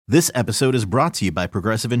This episode is brought to you by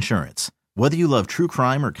Progressive Insurance. Whether you love true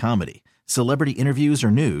crime or comedy, celebrity interviews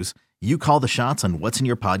or news, you call the shots on what's in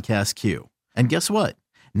your podcast queue. And guess what?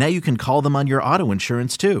 Now you can call them on your auto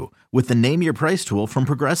insurance too with the Name Your Price tool from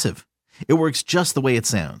Progressive. It works just the way it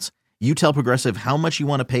sounds. You tell Progressive how much you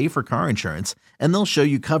want to pay for car insurance, and they'll show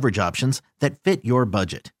you coverage options that fit your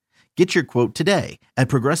budget. Get your quote today at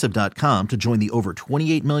Progressive.com to join the over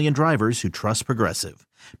 28 million drivers who trust Progressive.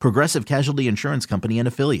 Progressive Casualty Insurance Company and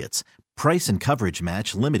Affiliates. Price and coverage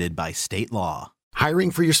match limited by state law. Hiring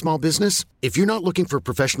for your small business? If you're not looking for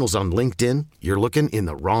professionals on LinkedIn, you're looking in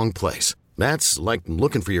the wrong place. That's like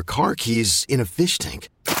looking for your car keys in a fish tank.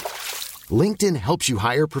 LinkedIn helps you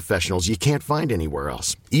hire professionals you can't find anywhere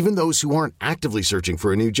else, even those who aren't actively searching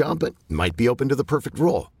for a new job but might be open to the perfect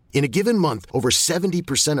role. In a given month, over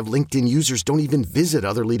 70% of LinkedIn users don't even visit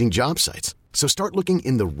other leading job sites. So start looking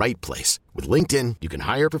in the right place. With LinkedIn, you can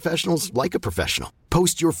hire professionals like a professional.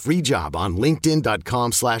 Post your free job on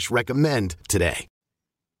linkedin.com/recommend today.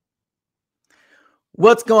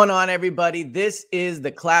 What's going on, everybody? This is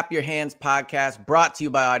the Clap Your Hands podcast, brought to you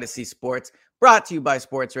by Odyssey Sports, brought to you by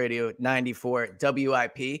Sports Radio 94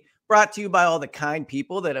 WIP, brought to you by all the kind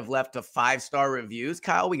people that have left a 5-star reviews.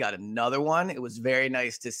 Kyle, we got another one. It was very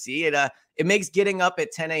nice to see it. It makes getting up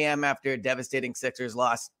at 10 a.m. after a devastating Sixers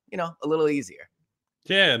loss, a little easier.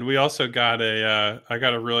 Yeah, and we also got I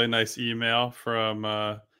got a really nice email from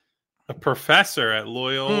a professor at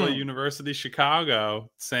Loyola University Chicago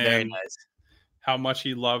saying very nice. How much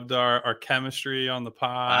he loved our chemistry on the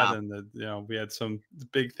pod. Wow. And that we had some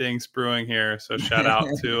big things brewing here. So shout out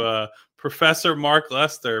to Professor Mark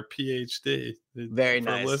Lester, PhD. Very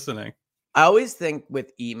nice. For listening. I always think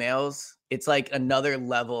with emails, it's like another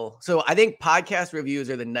level. So I think podcast reviews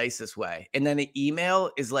are the nicest way. And then an email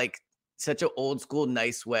is like such an old school,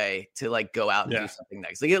 nice way to like go out and do something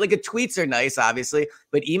nice. Like tweets are nice, obviously,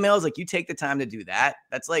 but emails, like you take the time to do that.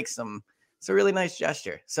 That's like it's a really nice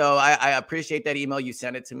gesture. So I appreciate that email. You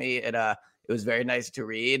sent it to me. It was very nice to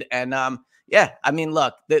read. And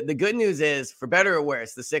look, the good news is, for better or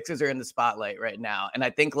worse, the Sixers are in the spotlight right now. And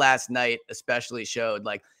I think last night especially showed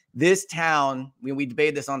like this town, we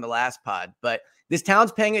debated this on the last pod, but this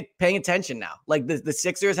town's paying attention now. Like the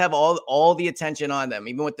Sixers have all the attention on them,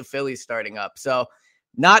 even with the Phillies starting up. So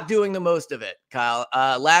not doing the most of it, Kyle.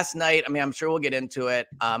 Last night, I'm sure we'll get into it.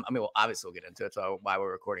 Obviously we'll get into it. So why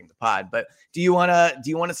we're recording the pod, but do you want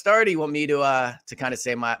to start? Or do you want me to kind of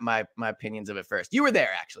say my opinions of it first? You were there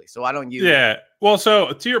actually. So why don't you? Yeah. Well,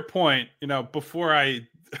 so to your point, before I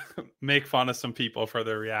make fun of some people for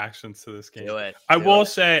their reactions to this game, I will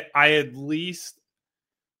say I at least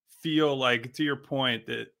feel like, to your point,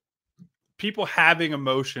 that people having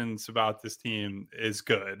emotions about this team is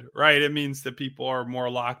good, right? It means that people are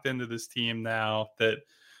more locked into this team now, that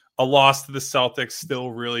a loss to the Celtics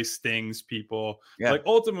still really stings people. Yeah. Like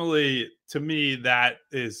ultimately, to me, that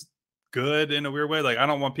is good in a weird way. Like I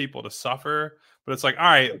don't want people to suffer, but it's like, all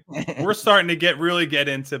right, we're starting to get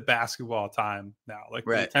into basketball time now. Like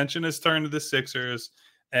the attention is turned to the Sixers.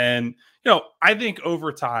 And, I think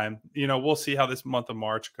over time, we'll see how this month of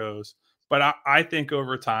March goes. But I think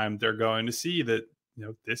over time, they're going to see that,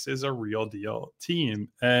 this is a real deal team.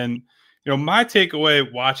 And, my takeaway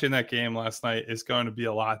watching that game last night is going to be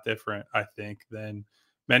a lot different, I think, than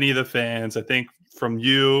many of the fans. I think from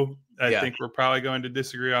you, I think we're probably going to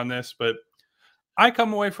disagree on this. But I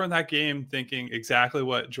come away from that game thinking exactly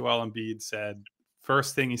what Joel Embiid said.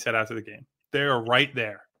 First thing he said after the game. They're right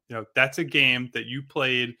there. That's a game that you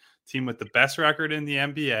played, team with the best record in the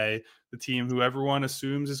NBA, the team who everyone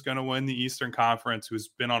assumes is going to win the Eastern Conference, who's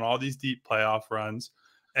been on all these deep playoff runs.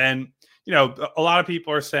 And, a lot of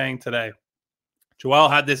people are saying today, Joel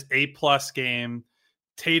had this A+ game.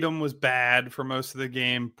 Tatum was bad for most of the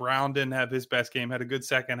game. Brown didn't have his best game, had a good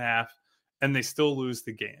second half, and they still lose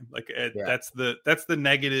the game. That's the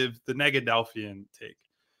negative, the Negadelphian take.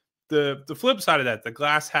 The flip side of that, the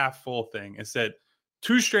glass half full thing, is that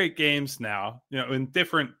 2 straight games now, in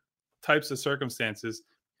different types of circumstances,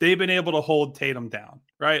 they've been able to hold Tatum down,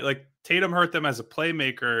 right? Like Tatum hurt them as a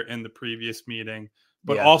playmaker in the previous meeting,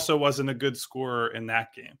 but also wasn't a good scorer in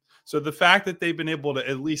that game. So the fact that they've been able to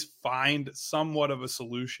at least find somewhat of a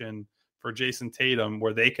solution for Jason Tatum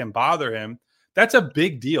where they can bother him, that's a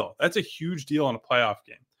big deal. That's a huge deal in a playoff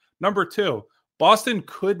game. Number 2, Boston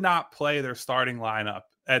could not play their starting lineup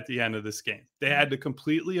at the end of this game. They had to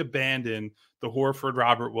completely abandon the Horford,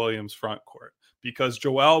 Robert Williams front court because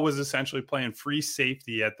Joel was essentially playing free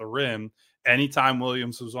safety at the rim anytime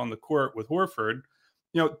Williams was on the court with Horford.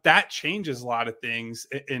 That changes a lot of things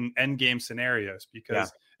in end game scenarios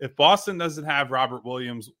because if Boston doesn't have Robert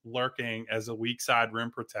Williams lurking as a weak side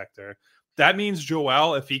rim protector, That means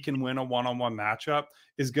Joel, if he can win a one-on-one matchup,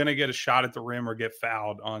 is going to get a shot at the rim or get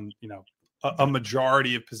fouled on, a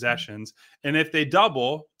majority of possessions. And if they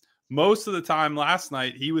double, most of the time last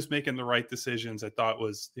night, he was making the right decisions. I thought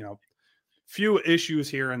was, few issues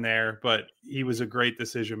here and there, but he was a great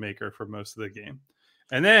decision maker for most of the game.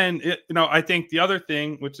 And then, I think the other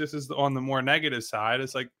thing, which this is on the more negative side,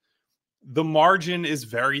 is like the margin is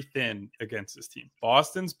very thin against this team.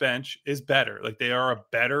 Boston's bench is better. Like they are a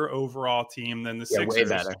better overall team than the Sixers. Way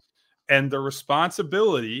better. And the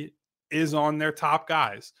responsibility is on their top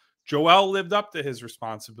guys. Joel lived up to his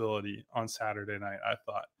responsibility on Saturday night, I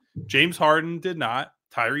thought. James Harden did not.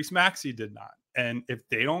 Tyrese Maxey did not. And if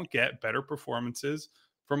they don't get better performances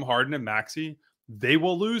from Harden and Maxey, they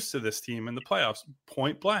will lose to this team in the playoffs,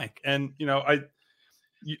 point blank. And,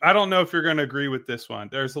 I don't know if you're going to agree with this one.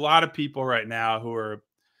 There's a lot of people right now who are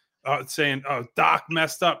saying, "Oh, Doc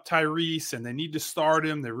messed up Tyrese, and they need to start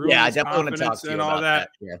him." They're ruining his confidence and all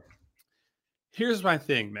that. Yeah. Here's my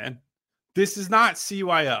thing, man. This is not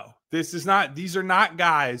CYO. These are not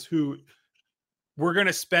guys who we're going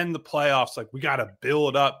to spend the playoffs like we got to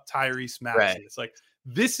build up Tyrese Maxey. Right. It's like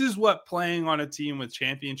this is what playing on a team with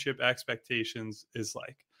championship expectations is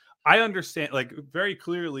like. I understand, like very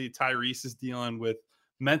clearly, Tyrese is dealing with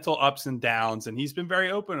mental ups and downs, and he's been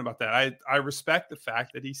very open about that. I respect the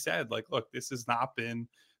fact that he said, like, look, this has not been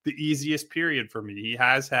the easiest period for me. He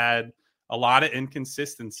has had a lot of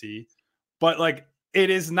inconsistency, but like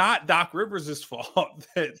it is not Doc Rivers' fault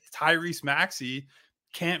that Tyrese Maxey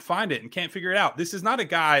can't find it and can't figure it out. This is not a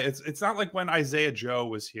guy. It's not like when Isaiah Joe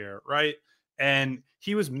was here, right? And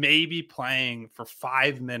he was maybe playing for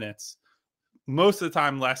 5 minutes, most of the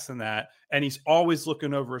time less than that. And he's always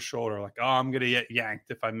looking over his shoulder like, oh, I'm going to get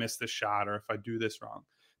yanked if I miss this shot or if I do this wrong.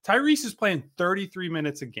 Tyrese is playing 33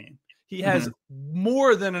 minutes a game. He has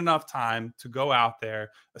more than enough time to go out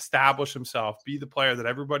there, establish himself, be the player that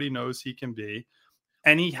everybody knows he can be.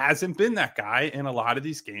 And he hasn't been that guy in a lot of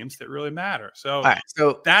these games that really matter. So,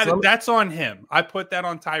 that's on him. I put that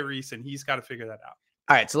on Tyrese, and he's got to figure that out.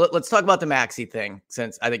 All right, so let's talk about the Maxey thing,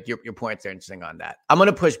 since I think your points are interesting on that. I'm going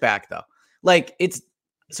to push back, though. Like,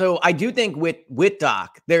 so I do think with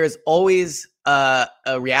Doc, there is always a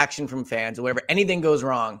reaction from fans. Or whenever anything goes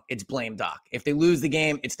wrong, it's blame Doc. If they lose the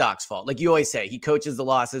game, it's Doc's fault. Like you always say, he coaches the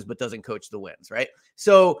losses, but doesn't coach the wins, right?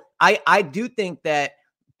 So I do think that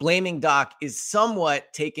blaming Doc is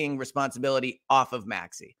somewhat taking responsibility off of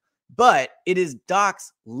Maxey. But it is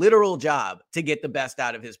Doc's literal job to get the best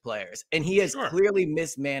out of his players. And he has clearly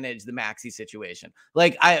mismanaged the Maxey situation.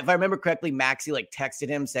 Like, if I remember correctly, Maxey texted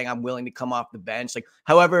him saying, I'm willing to come off the bench. Like,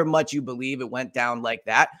 however much you believe it went down like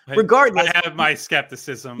that. Regardless. I have my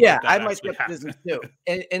skepticism. Yeah, I have my skepticism too.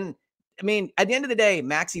 And I mean, at the end of the day,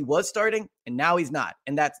 Maxey was starting and now he's not.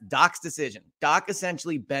 And that's Doc's decision. Doc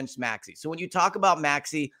essentially benched Maxey. So when you talk about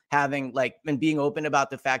Maxey having and being open about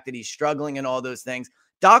the fact that he's struggling and all those things,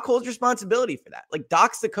 Doc holds responsibility for that. Like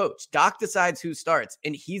Doc's the coach. Doc decides who starts,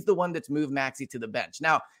 and he's the one that's moved Maxey to the bench.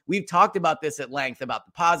 Now, we've talked about this at length about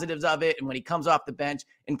the positives of it. And when he comes off the bench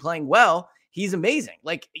and playing well, he's amazing.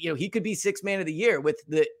 Like, he could be 6th man of the year with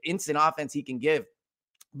the instant offense he can give.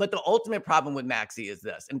 But the ultimate problem with Maxey is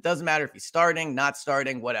this, and it doesn't matter if he's starting, not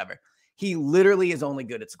starting, whatever. He literally is only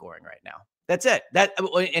good at scoring right now. That's it.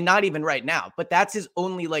 And not even right now, but that's his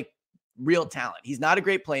only real talent. He's not a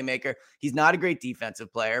great playmaker. He's not a great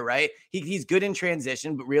defensive player, right? He's good in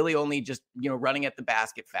transition, but really only just, running at the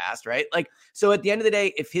basket fast, right? So at the end of the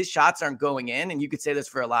day, if his shots aren't going in, and you could say this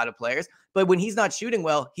for a lot of players, but when he's not shooting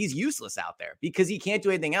well, he's useless out there because he can't do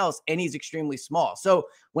anything else, and he's extremely small. So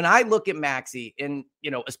when I look at Maxey, and,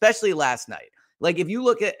 especially last night, if you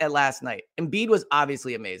look at last night, Embiid was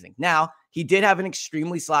obviously amazing. Now, he did have an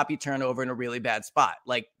extremely sloppy turnover in a really bad spot.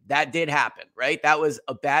 That did happen, right? That was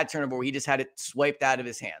a bad turnover where he just had it swiped out of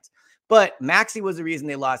his hands. But Maxey was the reason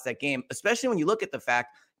they lost that game, especially when you look at the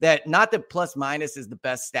fact that not that plus minus is the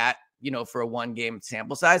best stat, for a 1-game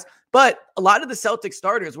sample size, but a lot of the Celtics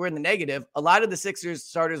starters were in the negative. A lot of the Sixers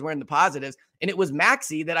starters were in the positives. And it was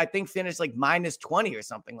Maxey that I think finished minus 20 or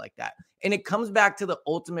something like that. And it comes back to the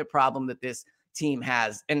ultimate problem that this team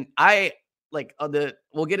has. And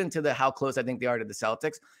we'll get into how close I think they are to the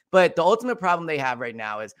Celtics, but the ultimate problem they have right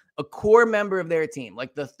now is a core member of their team,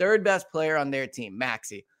 the 3rd best player on their team,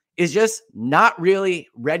 Maxey, is just not really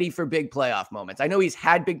ready for big playoff moments. I know he's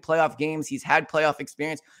had big playoff games. He's had playoff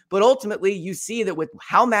experience, but ultimately you see that with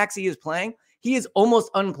how Maxey is playing, he is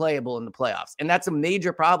almost unplayable in the playoffs. And that's a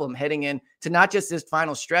major problem heading in to not just this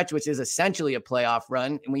final stretch, which is essentially a playoff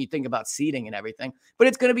run. And when you think about seeding and everything, but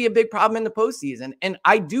it's going to be a big problem in the postseason. And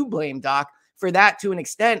I do blame Doc for that to an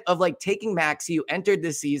extent of taking Maxey, who entered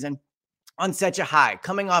this season on such a high,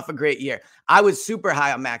 coming off a great year. I was super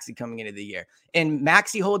high on Maxey coming into the year, and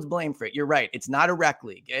Maxey holds blame for it. You're right. It's not a rec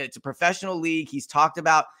league. It's a professional league. He's talked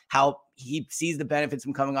about how he sees the benefits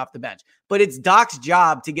from coming off the bench, but it's Doc's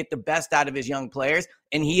job to get the best out of his young players,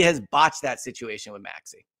 and he has botched that situation with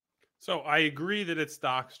Maxey. So I agree that it's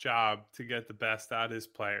Doc's job to get the best out of his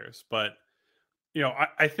players, but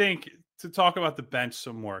I think to talk about the bench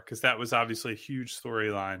some more, because that was obviously a huge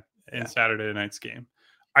storyline in Saturday night's game.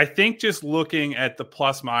 I think just looking at the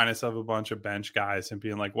plus minus of a bunch of bench guys and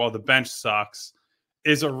being like, well, the bench sucks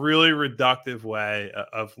is a really reductive way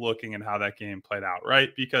of looking at how that game played out, right?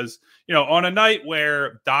 Because, on a night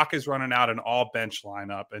where Doc is running out an all bench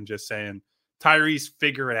lineup and just saying, Tyrese,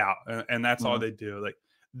 figure it out. And that's all they do. Like,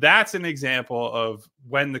 that's an example of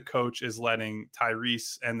when the coach is letting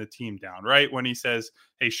Tyrese and the team down, right? When he says,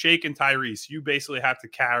 hey, Shake and Tyrese, you basically have to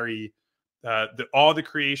carry all the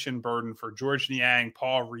creation burden for George Niang,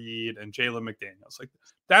 Paul Reed, and Jalen McDaniels. Like,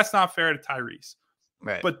 that's not fair to Tyrese.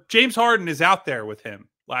 Right. But James Harden is out there with him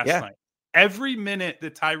last night. Every minute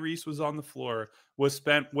that Tyrese was on the floor was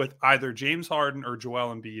spent with either James Harden or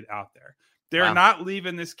Joel Embiid out there. They're not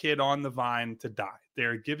leaving this kid on the vine to die.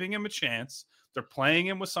 They're giving him a chance. They're playing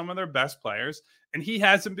him with some of their best players, and he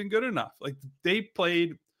hasn't been good enough. Like, they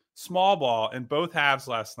played small ball in both halves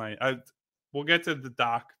last night. We'll get to the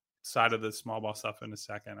Doc side of the small ball stuff in a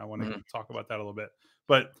second. I want to talk about that a little bit,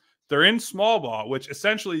 but they're in small ball, which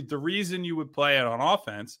essentially the reason you would play it on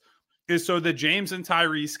offense is so that James and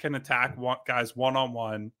Tyrese can attack guys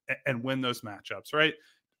one-on-one and win those matchups, right?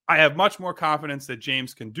 I have much more confidence that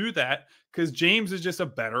James can do that because James is just a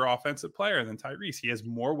better offensive player than Tyrese. He has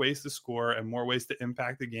more ways to score and more ways to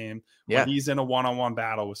impact the game when he's in a one-on-one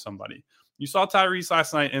battle with somebody. You saw Tyrese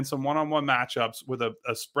last night in some one-on-one matchups with a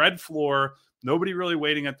spread floor, nobody really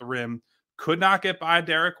waiting at the rim, could not get by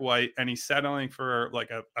Derek White, and he's settling for like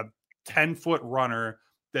a 10-foot runner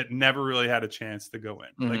that never really had a chance to go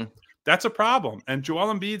in. Like, that's a problem. And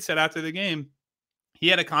Joel Embiid said after the game, he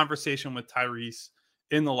had a conversation with Tyrese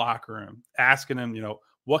in the locker room, asking him,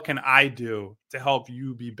 what can I do to help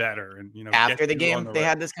you be better? And, after the game, they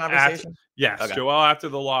had this conversation? Yes. Okay. Joel, after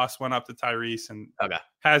the loss, went up to Tyrese and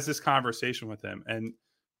has this conversation with him and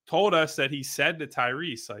told us that he said to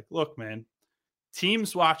Tyrese, like, look, man,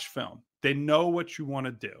 teams watch film. They know what you want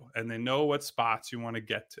to do, and they know what spots you want to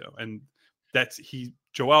get to. And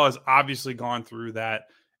Joel has obviously gone through that.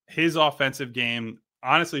 His offensive game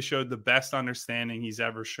honestly showed the best understanding he's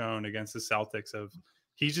ever shown against the Celtics of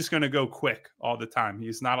he's just going to go quick all the time.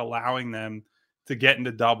 He's not allowing them to get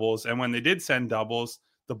into doubles. And when they did send doubles,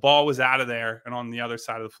 the ball was out of there and on the other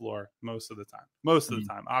side of the floor most of the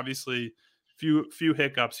time. Obviously, few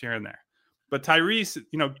hiccups here and there. But Tyrese,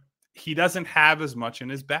 he doesn't have as much in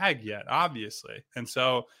his bag yet, obviously. And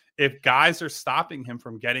so if guys are stopping him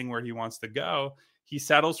from getting where he wants to go, he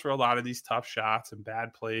settles for a lot of these tough shots and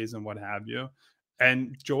bad plays and what have you.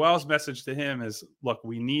 And Joel's message to him is, look,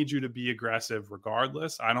 we need you to be aggressive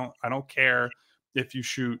regardless. I don't care if you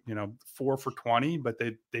shoot, 4 for 20, but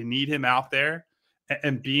they need him out there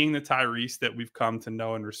and being the Tyrese that we've come to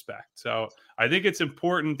know and respect. So I think it's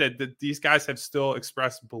important that these guys have still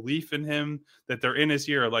expressed belief in him, that they're in his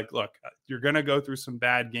ear. Like, look, you're going to go through some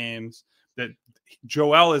bad games, that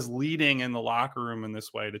Joel is leading in the locker room in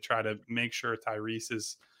this way to try to make sure Tyrese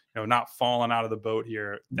is, not falling out of the boat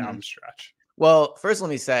here down the stretch. Well, first, let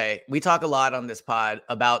me say, we talk a lot on this pod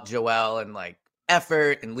about Joel and like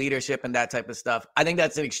effort and leadership and that type of stuff. I think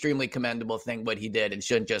that's an extremely commendable thing, what he did, and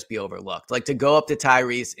shouldn't just be overlooked. Like, to go up to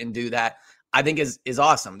Tyrese and do that, I think is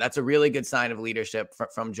awesome. That's a really good sign of leadership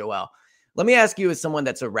from Joel. Let me ask you, as someone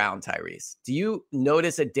that's around Tyrese, do you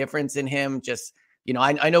notice a difference in him? Just,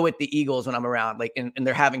 I know with the Eagles, when I'm around, like, and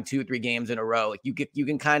they're having 2-3 games in a row, like you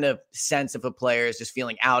can kind of sense if a player is just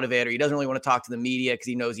feeling out of it, or he doesn't really want to talk to the media because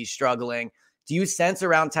he knows he's struggling. Do you sense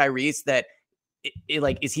around Tyrese that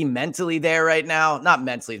is he mentally there right now? Not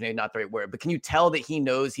mentally, maybe not the right word, but can you tell that he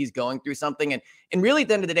knows he's going through something? And really, at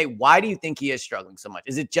the end of the day, why do you think he is struggling so much?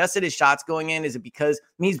 Is it just that his shots going in? Is it because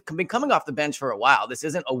he's been coming off the bench for a while? This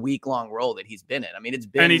isn't a week-long role that he's been in. I mean, it's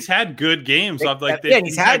been, and he's had good games.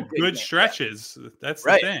 He's had good stretches. Yeah. That's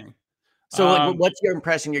the thing. So, what's your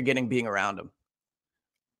impression you're getting being around him?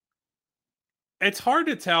 It's hard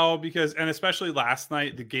to tell because, and especially last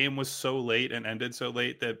night, the game was so late and ended so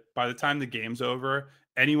late that by the time the game's over,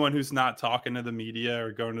 anyone who's not talking to the media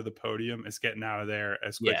or going to the podium is getting out of there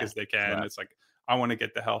as quick as they can. Right. It's like, I want to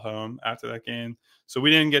get the hell home after that game. So we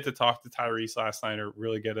didn't get to talk to Tyrese last night or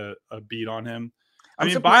really get a beat on him. I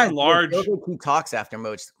mean, by and large, he talks after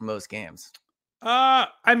most games. I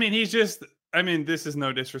mean, he's just I mean, this is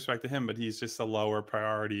no disrespect to him, but he's just a lower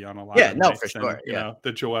priority on a lot. Yeah, no, for sure. You know,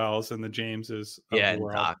 the Joels and the Jameses of the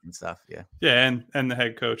world. And Doc and stuff. Yeah. Yeah, and the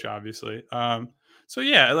head coach, obviously. So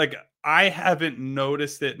yeah, like I haven't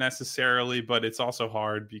noticed it necessarily, but it's also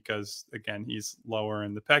hard because again, he's lower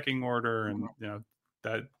in the pecking order, and you know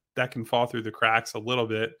that can fall through the cracks a little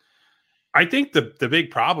bit. I think the big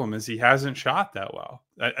problem is he hasn't shot that well.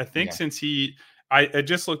 I think since I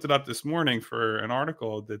just looked it up this morning for an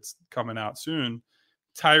article that's coming out soon.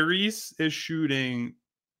 Tyrese is shooting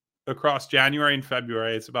across January and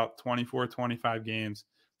February. It's about 24, 25 games,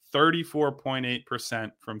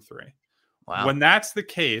 34.8% from three. Wow. When that's the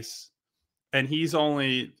case, and he's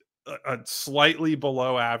only a slightly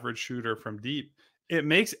below average shooter from deep, it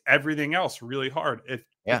makes everything else really hard. If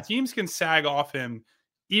the teams can sag off him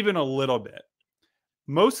even a little bit,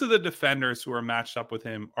 most of the defenders who are matched up with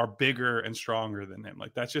him are bigger and stronger than him.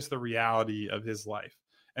 Like that's just the reality of his life.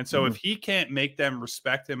 And so if he can't make them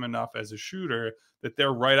respect him enough as a shooter that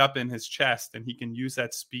they're right up in his chest and he can use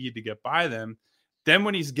that speed to get by them, then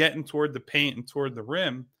when he's getting toward the paint and toward the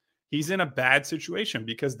rim, he's in a bad situation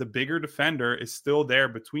because the bigger defender is still there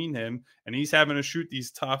between him and he's having to shoot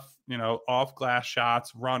these tough, you know, off glass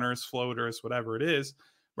shots, runners, floaters, whatever it is,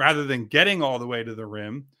 rather than getting all the way to the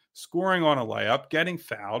rim, scoring on a layup, getting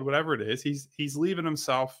fouled, whatever it is. He's leaving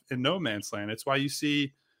himself in no man's land. It's why you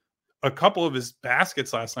see a couple of his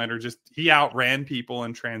baskets last night are just he outran people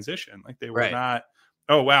in transition. Like they were not,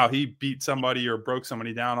 oh, wow, he beat somebody or broke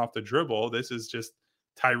somebody down off the dribble. This is just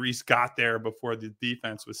Tyrese got there before the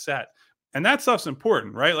defense was set. And that stuff's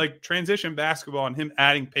important, right? Like transition basketball and him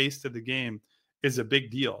adding pace to the game is a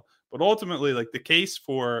big deal. But ultimately, like the case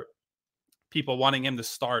for people wanting him to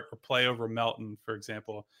start or play over Melton, for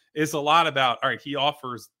example, is a lot about, all right, he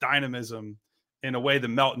offers dynamism in a way that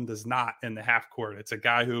Melton does not in the half court. It's a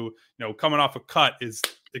guy who, you know, coming off a cut is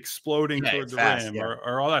exploding toward the rim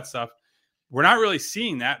or all that stuff. We're not really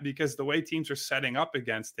seeing that because the way teams are setting up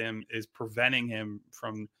against him is preventing him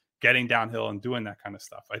from getting downhill and doing that kind of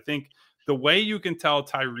stuff. I think the way you can tell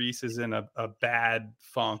Tyrese is in a bad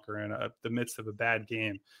funk or in the midst of a bad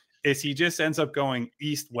game is he just ends up going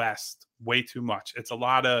east-west way too much. It's a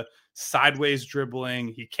lot of sideways dribbling.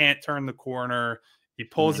 He can't turn the corner. He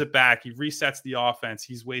pulls it back. He resets the offense.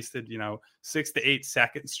 He's wasted, 6 to 8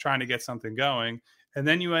 seconds trying to get something going. And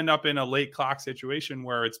then you end up in a late clock situation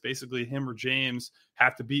where it's basically him or James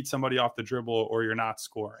have to beat somebody off the dribble or you're not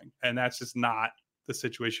scoring. And that's just not the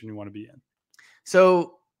situation you want to be in.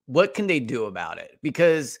 So what can they do about it?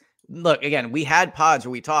 Because look, again, we had pods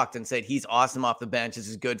where we talked and said, he's awesome off the bench. This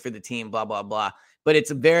is good for the team, blah, blah, blah. But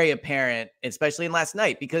it's very apparent, especially in last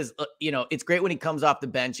night, because, it's great when he comes off the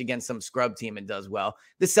bench against some scrub team and does well.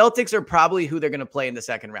 The Celtics are probably who they're going to play in the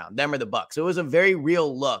second round, them or the Bucks. So it was a very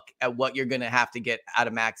real look at what you're going to have to get out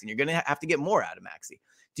of Maxey. And you're going to have to get more out of Maxey.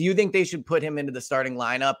 Do you think they should put him into the starting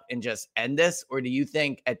lineup and just end this? Or do you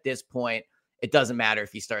think at this point, it doesn't matter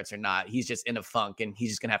if he starts or not? He's just in a funk and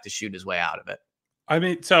he's just going to have to shoot his way out of it. I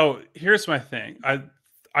mean, so here's my thing.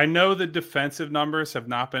 I know the defensive numbers have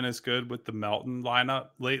not been as good with the Melton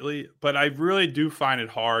lineup lately, but I really do find it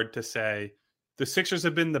hard to say the Sixers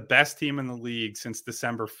have been the best team in the league since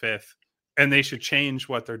December 5th, and they should change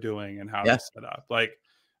what they're doing and how they set up. Like,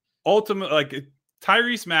 ultimately, like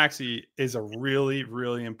Tyrese Maxey is a really,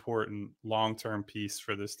 really important long-term piece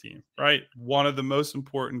for this team, right? One of the most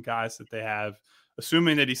important guys that they have,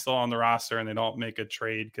 assuming that he's still on the roster and they don't make a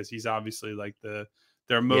trade, because he's obviously like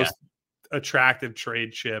their most attractive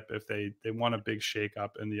trade chip if they want a big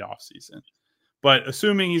shakeup in the offseason. But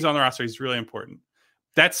assuming he's on the roster, he's really important.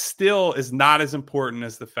 That still is not as important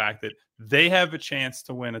as the fact that they have a chance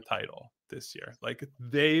to win a title this year. Like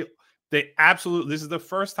they absolutely, this is the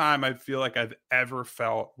first time I feel like I've ever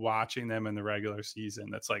felt watching them in the regular season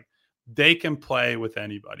that's like they can play with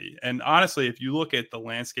anybody. And honestly, if you look at the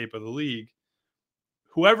landscape of the league,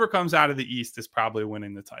 whoever comes out of the East is probably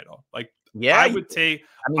winning the title. Like, I would take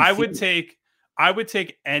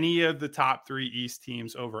any of the top 3 East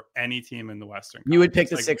teams over any team in the Western Conference. You would pick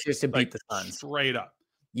the Sixers to beat the Suns. Straight up.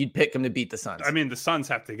 You'd pick them to beat the Suns. I mean, the Suns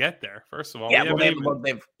have to get there, first of all. Yeah,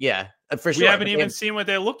 for sure. We haven't even seen what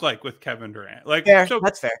they look like with Kevin Durant. Like,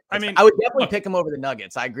 that's fair. I would definitely pick them over the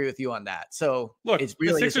Nuggets. I agree with you on that. So look, it's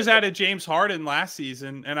really the Sixers added James Harden last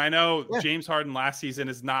season, and I know James Harden last season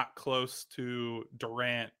is not close to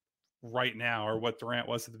Durant right now or what Durant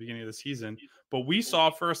was at the beginning of the season, but we saw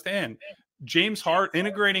firsthand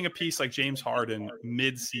integrating a piece like James Harden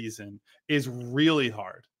mid-season is really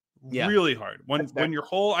hard. Really hard. When your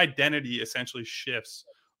whole identity essentially shifts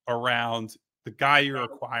around the guy you're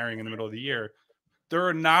acquiring in the middle of the year, there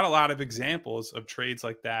are not a lot of examples of trades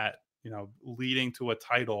like that leading to a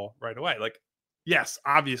title right away. Like, yes,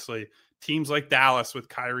 obviously teams like Dallas with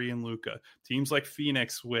Kyrie and Luka, teams like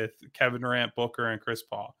Phoenix with Kevin Durant, Booker, and Chris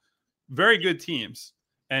Paul, very good teams.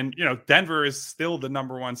 And, Denver is still the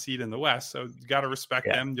number 1 seed in the West. So you got to respect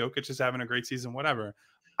them. Jokic is having a great season, whatever.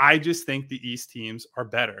 I just think the East teams are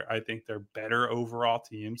better. I think they're better overall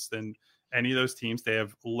teams than any of those teams. They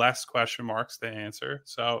have less question marks to answer.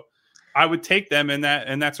 So I would take them in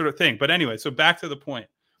that sort of thing. But anyway, so back to the point.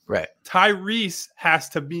 Right. Tyrese has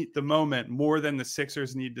to meet the moment more than the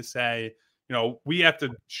Sixers need to say, we have to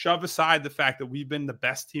shove aside the fact that we've been the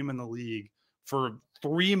best team in the league for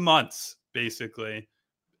 3 months, basically.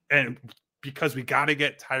 And because we got to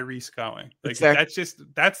get Tyrese going. Like,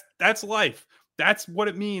 that's life. That's what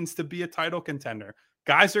it means to be a title contender.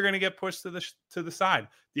 Guys are going to get pushed to the side.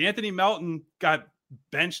 DeAnthony Melton got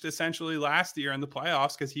benched essentially last year in the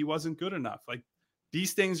playoffs because he wasn't good enough. Like,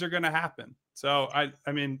 these things are going to happen. So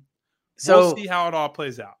we'll see how it all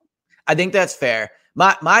plays out. I think that's fair.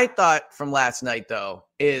 My thought from last night, though,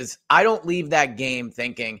 is I don't leave that game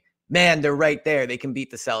thinking, man, they're right there. They can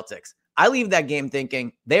beat the Celtics. I leave that game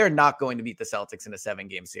thinking they are not going to beat the Celtics in a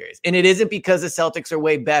 7-game series. And it isn't because the Celtics are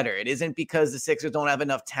way better. It isn't because the Sixers don't have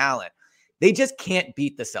enough talent. They just can't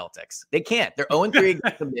beat the Celtics. They can't. They're 0-3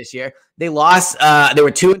 against them this year. They lost. They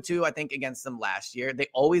were 2-2, I think, against them last year. They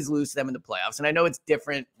always lose to them in the playoffs. And I know it's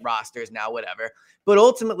different rosters now, whatever. But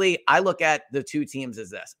ultimately, I look at the two teams as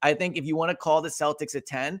this. I think if you want to call the Celtics a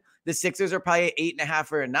 10, the Sixers are probably an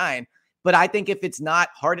 8.5 or a 9. But I think if it's not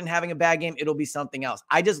Harden having a bad game, it'll be something else.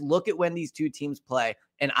 I just look at when these two teams play,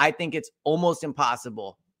 and I think it's almost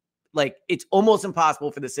impossible. Like, it's almost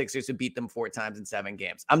impossible for the Sixers to beat them 4 times in 7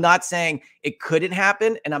 games. I'm not saying it couldn't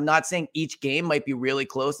happen, and I'm not saying each game might be really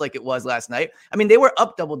close like it was last night. I mean, they were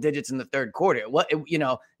up double digits in the third quarter.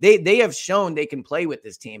 They have shown they can play with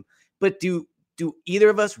this team. But do either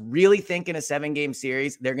of us really think in a 7-game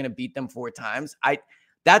series they're going to beat them 4 times?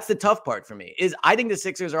 That's the tough part for me. Is I think the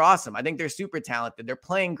Sixers are awesome. I think they're super talented. They're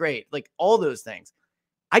playing great. Like, all those things.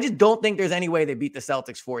 I just don't think there's any way they beat the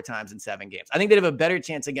Celtics 4 times in 7 games. I think they'd have a better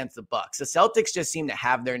chance against the Bucks. The Celtics just seem to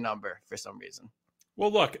have their number for some reason.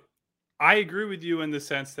 Well, look, I agree with you in the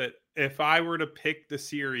sense that if I were to pick the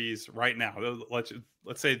series right now, let's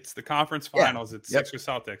say it's the conference finals, it's Sixers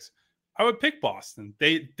Celtics, I would pick Boston.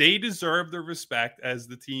 They deserve the respect as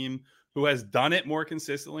the team who has done it more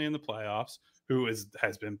consistently in the playoffs, who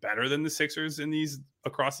has been better than the Sixers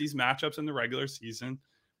across these matchups in the regular season.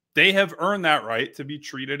 They have earned that right to be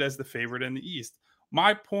treated as the favorite in the East.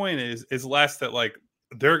 My point is less that like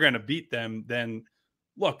they're going to beat them than,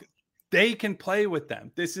 look, they can play with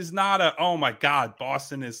them. This is not oh my God,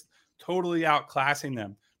 Boston is totally outclassing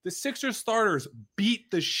them. The Sixers starters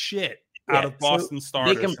beat the shit out of Boston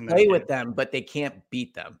starters. They can play with them, but they can't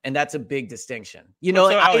beat them. And that's a big distinction.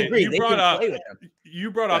 I agree. They can play with them.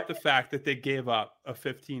 You brought up the fact that they gave up a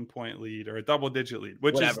 15-point lead or a double-digit lead,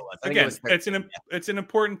 which is, it's an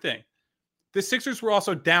important thing. The Sixers were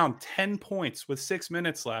also down 10 points with 6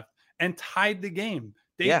 minutes left and tied the game.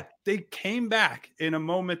 They came back in a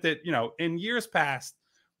moment that, in years past,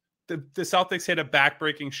 the Celtics hit a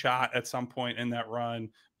back-breaking shot at some point in that run,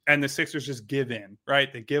 and the Sixers just give in,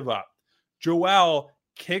 right? They give up. Joel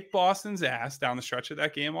kicked Boston's ass down the stretch of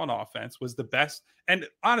that game on offense, was the best. And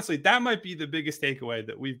honestly, that might be the biggest takeaway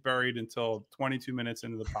that we've buried until 22 minutes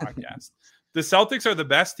into the podcast. The Celtics are the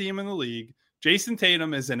best team in the league. Jason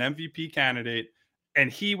Tatum is an MVP candidate,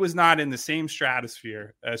 and he was not in the same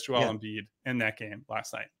stratosphere as Joel Embiid in that game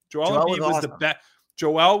last night. Joel Embiid was the best.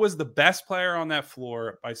 Joel was the best player on that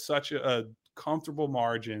floor by such a comfortable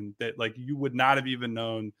margin that like you would not have even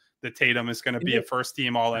known that Tatum is going to be a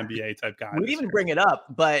first-team All-NBA type guy. We didn't even bring it up,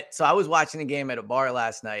 but so I was watching a game at a bar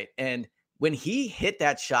last night, and when he hit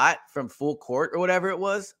that shot from full court or whatever it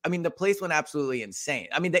was, I mean, the place went absolutely insane.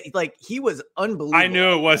 I mean, he was unbelievable. I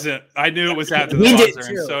knew it wasn't. I knew it was after the buzzer,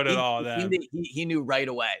 and so did all of them. He knew right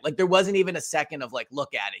away. Like, there wasn't even a second of like,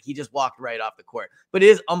 look at it. He just walked right off the court. But it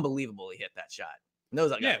is unbelievable he hit that shot.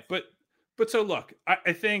 But so look,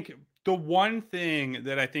 I think the one thing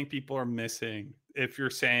that I think people are missing, if you're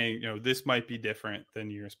saying, this might be different than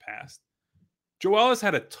years past, Joel has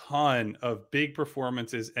had a ton of big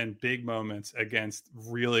performances and big moments against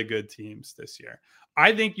really good teams this year.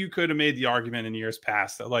 I think you could have made the argument in years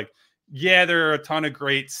past that like, there are a ton of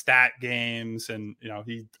great stat games and,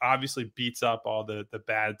 he obviously beats up all the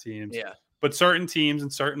bad teams, but certain teams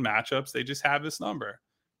and certain matchups, they just have this number.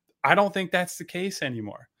 I don't think that's the case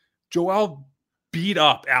anymore. Joel beat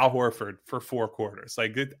up Al Horford for 4 quarters.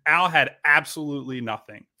 Like, Al had absolutely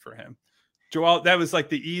nothing for him. Joel, that was like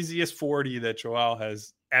the easiest 40 that Joel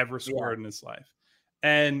has ever scored in his life.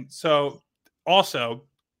 And so also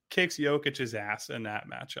kicks Jokic's ass in that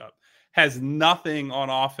matchup, has nothing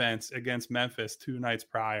on offense against Memphis 2 nights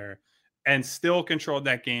prior, and still controlled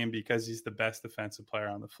that game because he's the best defensive player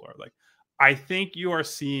on the floor. Like, I think you are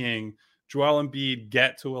seeing Joel Embiid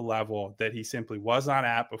get to a level that he simply was not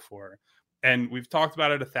at before. And we've talked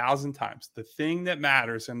about it 1,000 times. The thing that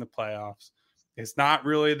matters in the playoffs is not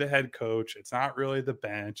really the head coach. It's not really the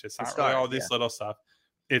bench. It's not really all this little stuff.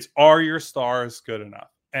 It's, are your stars good enough?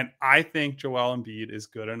 And I think Joel Embiid is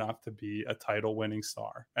good enough to be a title-winning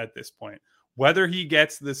star at this point. Whether he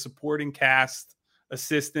gets the supporting cast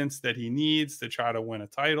assistance that he needs to try to win a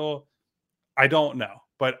title, I don't know.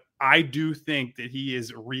 But I do think that he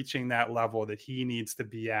is reaching that level that he needs to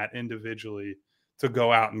be at individually to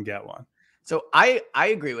go out and get one. So I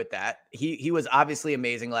agree with that. He was obviously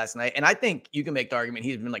amazing last night. And I think you can make the argument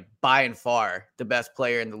he's been like by and far the best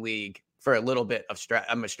player in the league for a little bit of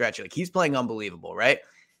a stretch. Like, he's playing unbelievable, right?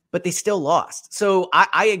 But they still lost. So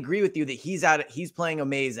I agree with you that he's playing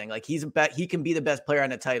amazing. Like, he can be the best player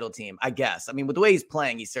on a title team, I guess. I mean, with the way he's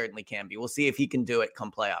playing, he certainly can be. We'll see if he can do it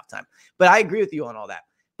come playoff time. But I agree with you on all that.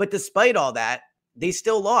 But despite all that, they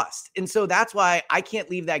still lost. And so that's why I can't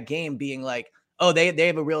leave that game being like, oh, they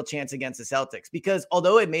have a real chance against the Celtics, because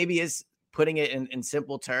although it maybe is putting it in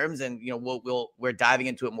simple terms, and we're diving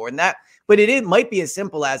into it more than that, but it might be as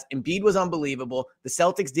simple as Embiid was unbelievable. The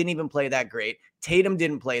Celtics didn't even play that great. Tatum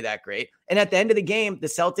didn't play that great. And at the end of the game, the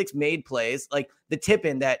Celtics made plays like the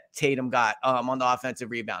tip-in that Tatum got on the offensive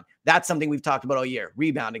rebound. That's something we've talked about all year.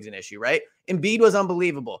 Rebounding is an issue, right? Embiid was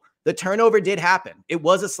unbelievable. The turnover did happen. It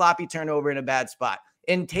was a sloppy turnover in a bad spot.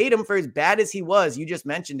 And Tatum, for as bad as he was, you just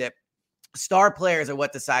mentioned it, star players are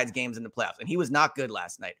what decides games in the playoffs. And he was not good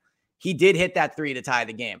last night. He did hit that 3 to tie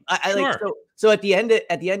the game. So at the end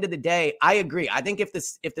of the day, I agree. I think if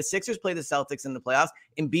the Sixers play the Celtics in the playoffs,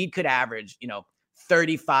 Embiid could average,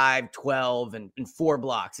 35, 12, and 4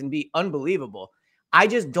 blocks and be unbelievable. I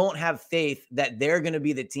just don't have faith that they're going to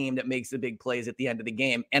be the team that makes the big plays at the end of the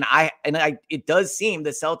game. And it does seem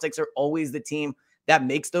the Celtics are always the team that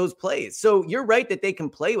makes those plays. So you're right that they can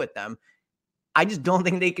play with them. I just don't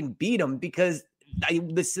think they can beat them, because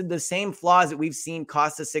the same flaws that we've seen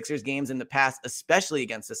cost the Sixers games in the past, especially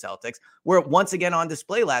against the Celtics, were once again on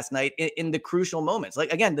display last night in the crucial moments.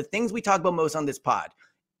 Like, again, the things we talk about most on this pod,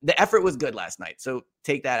 the effort was good last night, so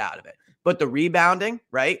take that out of it. But the rebounding,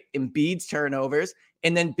 right? Embiid's turnovers,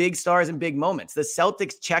 and then big stars and big moments. The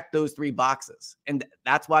Celtics checked those 3 boxes, and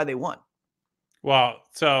that's why they won. Well,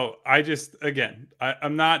 so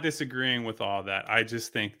I'm not disagreeing with all that. I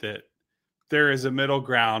just think that there is a middle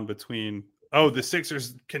ground between, the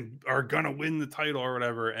Sixers are going to win the title or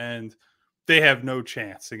whatever, and they have no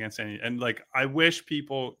chance against any. And like, I wish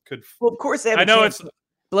people could. Well, of course they have. I know it's.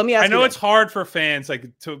 Let me ask. I know it's hard for fans,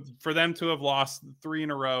 for them to have lost 3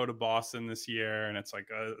 in a row to Boston this year, and it's like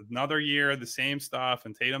another year of the same stuff.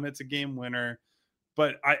 And Tatum hits a game winner,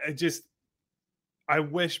 but I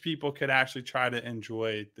wish people could actually try to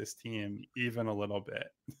enjoy this team even a little bit.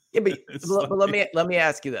 Yeah, but let me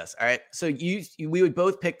ask you this. All right. So we would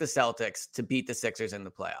both pick the Celtics to beat the Sixers in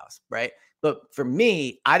the playoffs, right? But for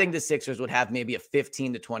me, I think the Sixers would have maybe a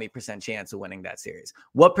 15 to 20% chance of winning that series.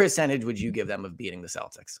 What percentage would you give them of beating the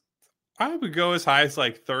Celtics? I would go as high as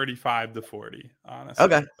like 35 to 40, honestly.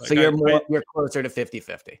 Okay. Like, so you're closer to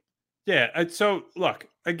 50-50. Yeah. So look,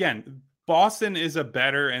 again, Boston is a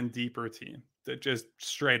better and deeper team. That just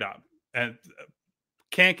straight up, and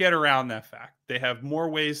can't get around that fact. They have more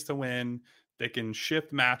ways to win. They can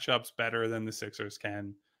shift matchups better than the Sixers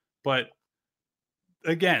can. But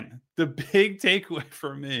again, the big takeaway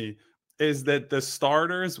for me is that the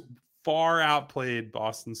starters far outplayed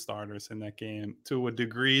Boston starters in that game to a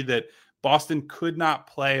degree that Boston could not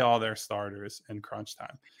play all their starters in crunch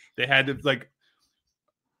time. They had to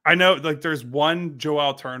I know there's one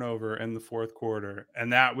Joel turnover in the 4th quarter,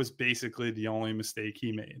 and that was basically the only mistake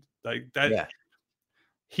he made.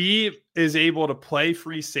 He is able to play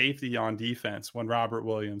free safety on defense when Robert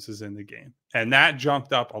Williams is in the game. And that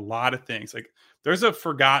jumped up a lot of things. Like, there's a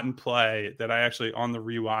forgotten play that I actually on the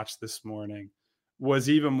rewatch this morning was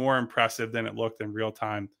even more impressive than it looked in real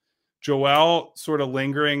time. Joel sort of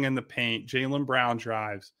lingering in the paint. Jaylen Brown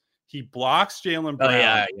drives. He blocks Jaylen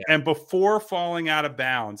Brown, and before falling out of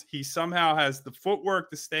bounds, he somehow has the footwork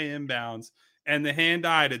to stay inbounds and the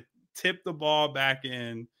hand-eye to tip the ball back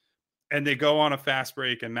in, and they go on a fast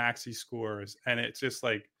break, and Maxey scores. And it's just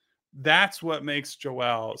like, that's what makes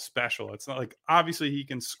Joel special. It's not like, obviously he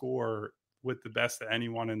can score with the best of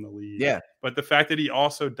anyone in the league. Yeah. But the fact that he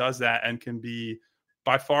also does that and can be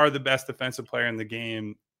by far the best defensive player in the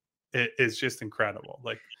game is just incredible.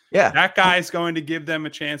 Like, that guy's going to give them a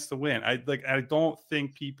chance to win. I don't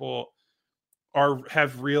think people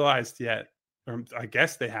have realized yet, or I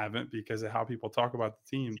guess they haven't because of how people talk about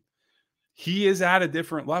the team. He is at a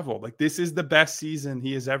different level. Like, this is the best season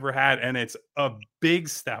he has ever had, and it's a big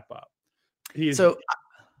step up. He is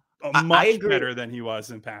much better than he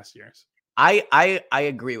was in past years. I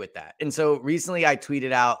agree with that. And so recently I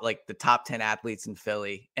tweeted out like the top 10 athletes in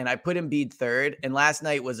Philly, and I put Embiid third. And last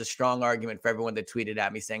night was a strong argument for everyone that tweeted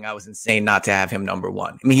at me saying I was insane not to have him number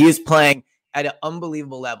one. I mean, he is playing at an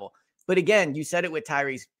unbelievable level. But again, you said it with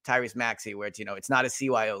Tyrese Maxey, where it's, it's not a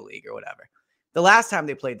CYO league or whatever. The last time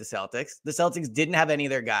they played the Celtics didn't have any of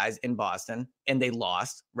their guys in Boston, and they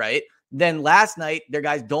lost, right? Then last night, their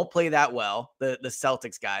guys don't play that well, the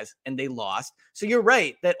Celtics guys, and they lost. So you're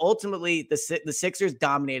right that ultimately the Sixers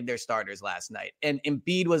dominated their starters last night, and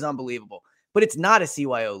Embiid was unbelievable. But it's not a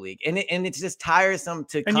CYO league, and it's just tiresome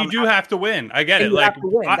to. And you do have to win. I get it. Like,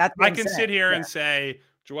 I can sit here and say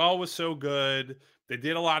Joel was so good. They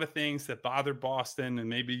did a lot of things that bothered Boston, and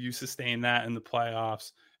maybe you sustain that in the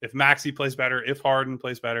playoffs. If Maxey plays better, if Harden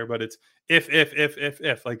plays better, but it's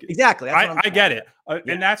if like exactly. I get it,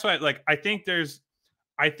 and that's why I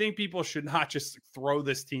think people should not just throw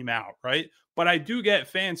this team out, right? But I do get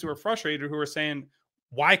fans who are frustrated who are saying,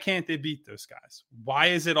 why can't they beat those guys? Why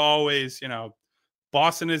is it always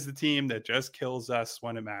Boston is the team that just kills us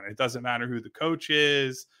when it matters? It doesn't matter who the coach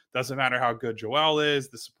is, doesn't matter how good Joel is,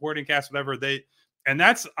 the supporting cast, whatever and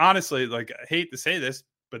that's honestly I hate to say this,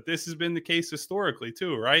 but this has been the case historically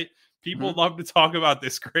too, right? People love to talk about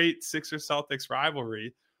this great Sixers Celtics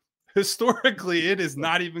rivalry. Historically, it is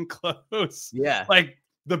not even close. Yeah. Like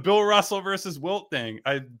the Bill Russell versus Wilt thing.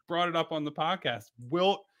 I brought it up on the podcast.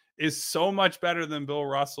 Wilt is so much better than Bill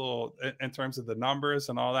Russell in terms of the numbers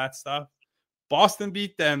and all that stuff. Boston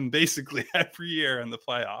beat them basically every year in the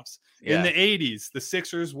playoffs. Yeah. In the 80s, the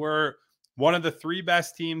Sixers were one of the 3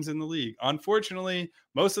 best teams in the league. Unfortunately,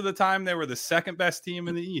 most of the time they were the second best team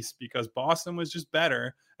in the East because Boston was just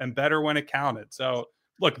better and better when it counted. So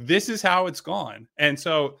look, this is how it's gone. And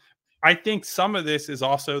so I think some of this is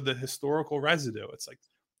also the historical residue. It's like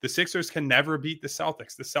the Sixers can never beat the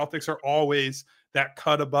Celtics. The Celtics are always that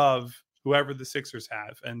cut above whoever the Sixers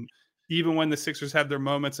have. And even when the Sixers have their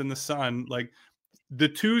moments in the sun, like the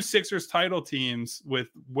 2 Sixers title teams with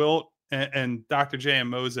Wilt and Dr. J and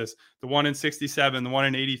Moses, the one in 67, the one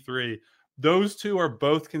in 83, those 2 are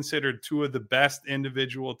both considered 2 of the best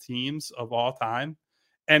individual teams of all time.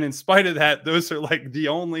 And in spite of that, those are like the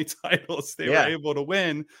only titles they were able to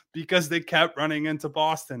win because they kept running into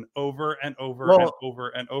Boston over and over and over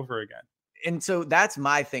and over again. And so that's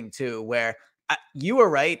my thing too, where you were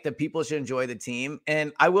right that people should enjoy the team.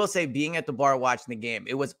 And I will say, being at the bar watching the game,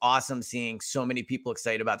 it was awesome seeing so many people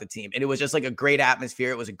excited about the team. And it was just like a great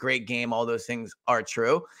atmosphere. It was a great game. All those things are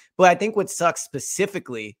true. But I think what sucks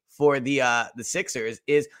specifically for the Sixers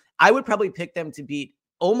is I would probably pick them to beat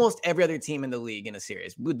almost every other team in the league in a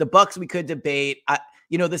series. With the Bucks, we could debate.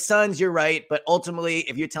 The Suns, you're right. But ultimately,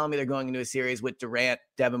 if you're telling me they're going into a series with Durant,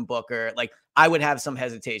 Devin Booker, I would have some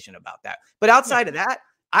hesitation about that. But outside of that,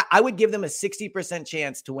 I would give them a 60%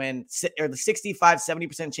 chance to win, or the 65,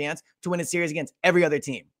 70% chance to win a series against every other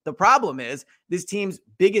team. The problem is this team's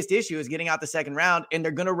biggest issue is getting out the second round, and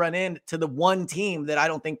they're going to run into the one team that I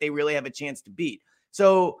don't think they really have a chance to beat.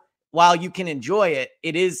 So while you can enjoy it,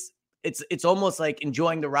 it's almost like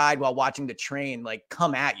enjoying the ride while watching the train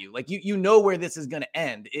come at you. You know where this is going to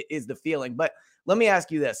end is the feeling. But let me ask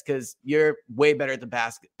you this, because you're way better at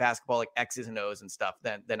the basketball, X's and O's and stuff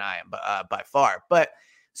than I am, by far. But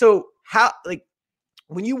so how,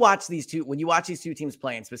 when you watch these two teams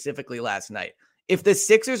playing, specifically last night, if the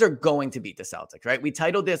Sixers are going to beat the Celtics, right? We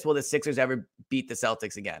titled this, will the Sixers ever beat the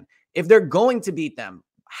Celtics again? If they're going to beat them,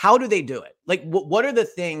 how do they do it? What are the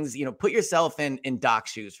things, put yourself in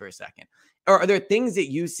Doc's shoes for a second. Or are there things that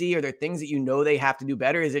you see? Are there things that they have to do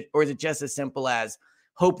better? Is it just as simple as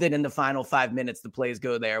hope that in the final 5 minutes, the plays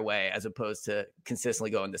go their way as opposed to consistently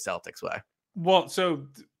going the Celtics way? Well, so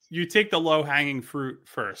you take the low-hanging fruit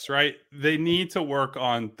first, right? They need to work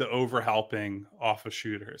on the overhelping off of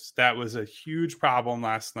shooters. That was a huge problem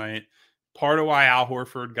last night. Part of why Al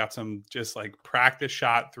Horford got some just practice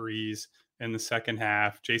shot threes in the second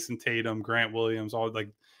half. Jason Tatum, Grant Williams, all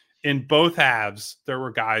in both halves, there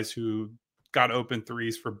were guys who got open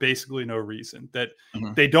threes for basically no reason. That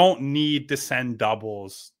they don't need to send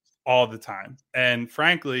doubles all the time. And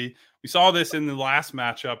frankly, we saw this in the last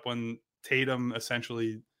matchup when Tatum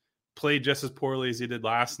essentially played just as poorly as he did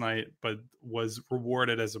last night, but was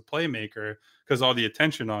rewarded as a playmaker because all the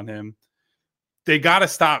attention on him. They got to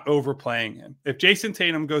stop overplaying him. If Jason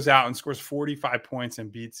Tatum goes out and scores 45 points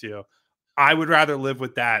and beats you, I would rather live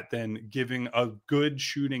with that than giving a good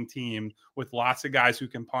shooting team with lots of guys who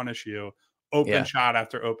can punish you open shot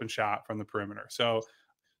after open shot from the perimeter. So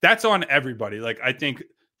that's on everybody. Like, I think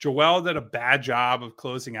Joel did a bad job of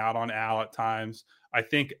closing out on Al at times. I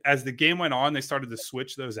think as the game went on, they started to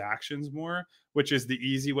switch those actions more, which is the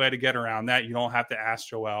easy way to get around that. You don't have to ask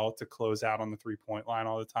Joel to close out on the 3-point line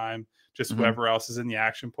all the time. Just whoever else is in the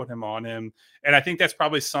action, put him on him. And I think that's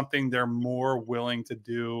probably something they're more willing to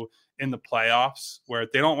do in the playoffs, where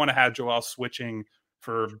they don't want to have Joel switching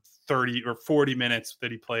for 30 or 40 minutes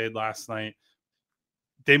that he played last night.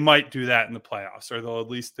 They might do that in the playoffs, or they'll at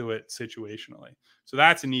least do it situationally. So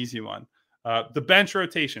that's an easy one. The bench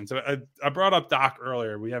rotation. So I brought up Doc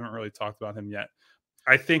earlier. We haven't really talked about him yet.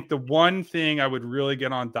 I think the one thing I would really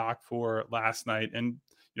get on Doc for last night, and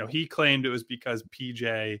he claimed it was because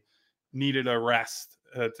PJ needed a rest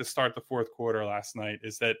to start the fourth quarter last night,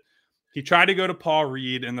 is that he tried to go to Paul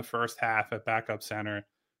Reed in the first half at backup center.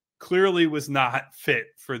 Clearly was not fit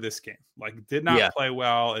for this game. Like, did not play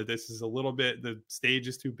well. This is a little bit, the stage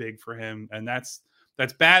is too big for him. And that's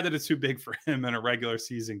bad that it's too big for him in a regular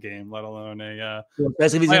season game, let alone a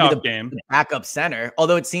especially if he's going to be the backup center.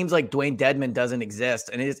 Although it seems like Dwayne Dedmon doesn't exist.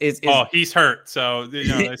 And he's hurt. So,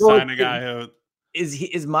 they signed a guy who...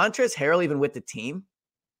 Is Montrezl Harrell even with the team?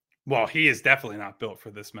 Well, he is definitely not built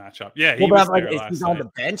for this matchup. Yeah, he was there last he's night. On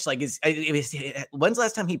the bench. Like, when's the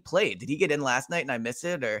last time he played? Did he get in last night and I missed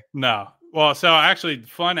it, or no? Well, so actually,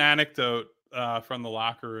 fun anecdote from the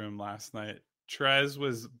locker room last night. Trez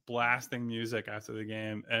was blasting music after the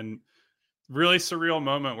game, and really surreal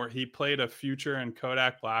moment where he played a Future and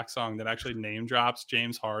Kodak Black song that actually name drops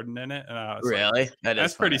James Harden in it. And I was really, like,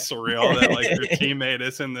 that's pretty surreal that like your teammate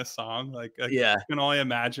is in this song. Like, you can only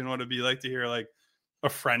imagine what it'd be like to hear like a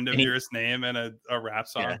friend of yours name in a rap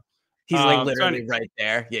song. Yeah. He's like literally right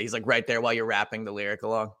there. Yeah, he's like right there while you're rapping the lyric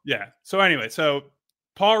along. Yeah. So anyway,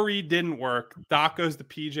 Paul Reed didn't work. Doc goes to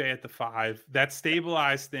PJ at the 5. That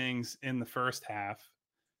stabilized things in the first half.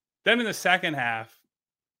 Then in the second half,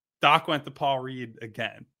 Doc went to Paul Reed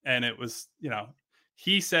again. And it was,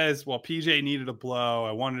 he says, well, PJ needed a blow.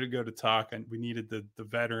 I wanted to go to Tuck, and we needed the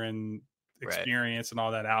veteran experience and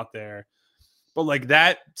all that out there. But like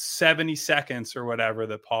that 70 seconds or whatever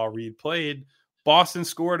that Paul Reed played, Boston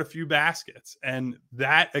scored a few baskets. And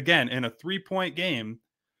that, again, in a 3-point game,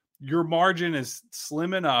 your margin is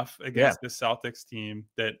slim enough against the Celtics team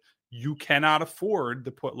that you cannot afford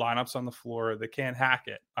to put lineups on the floor that can't hack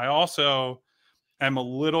it. I also am a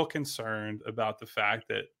little concerned about the fact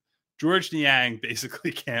that George Niang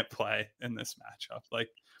basically can't play in this matchup. Like,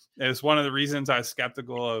 it was one of the reasons I was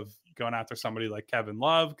skeptical of going after somebody like Kevin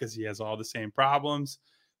Love, because he has all the same problems.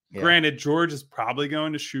 Granted, George is probably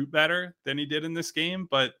going to shoot better than he did in this game,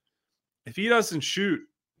 but if he doesn't shoot,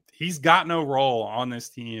 he's got no role on this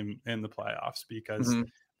team in the playoffs, because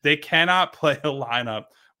they cannot play a lineup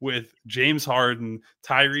with James Harden,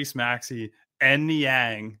 Tyrese Maxey, and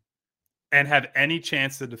Niang and have any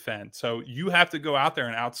chance to defend. So you have to go out there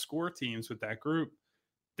and outscore teams with that group.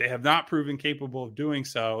 They have not proven capable of doing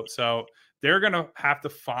so. So they're going to have to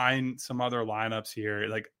find some other lineups here.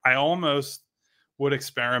 Like, I almost would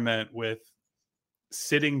experiment with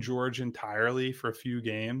sitting George entirely for a few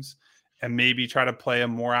games and maybe try to play a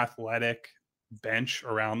more athletic bench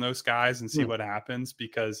around those guys and see what happens,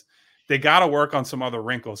 because they got to work on some other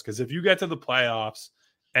wrinkles. Because if you get to the playoffs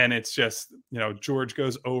and it's just, George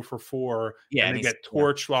goes 0 for 4 and they get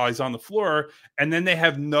torched while he's on the floor, and then they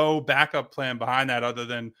have no backup plan behind that other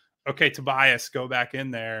than, okay, Tobias, go back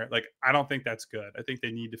in there. Like, I don't think that's good. I think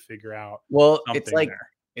they need to figure out. Well, it's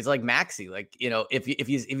like Maxey. Like, if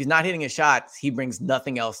he's not hitting his shots, he brings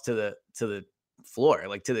nothing else to the floor,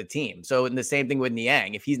 like to the team. So, and the same thing with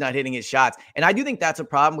Niang, if he's not hitting his shots. And I do think that's a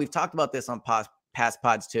problem. We've talked about this on past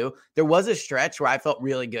pods too. There was a stretch where I felt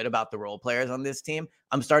really good about the role players on this team.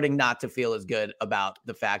 I'm starting not to feel as good about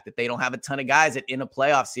the fact that they don't have a ton of guys that in a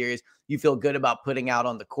playoff series you feel good about putting out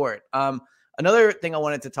on the court. Another thing I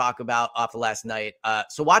wanted to talk about off of last night.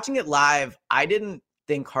 So watching it live, I didn't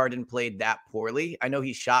think Harden played that poorly. I know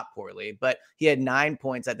he shot poorly, but he had 9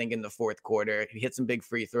 points, I think, in the fourth quarter. He hit some big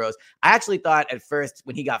free throws. I actually thought at first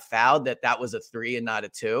when he got fouled that was a 3 and not a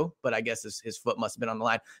 2, but I guess his foot must have been on the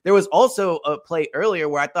line. There was also a play earlier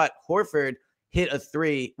where I thought Horford hit a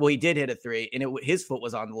 3. Well, he did hit a 3, and his foot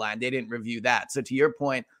was on the line. They didn't review that. So to your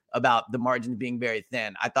point about the margins being very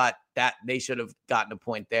thin, I thought that they should have gotten a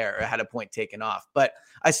point there or had a point taken off. But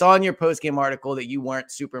I saw in your post-game article that you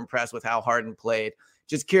weren't super impressed with how Harden played.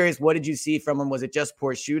 Just curious, what did you see from him? Was it just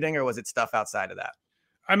poor shooting, or was it stuff outside of that?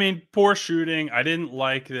 I mean, poor shooting. I didn't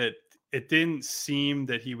like that. It didn't seem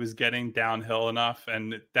that he was getting downhill enough.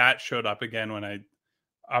 And that showed up again when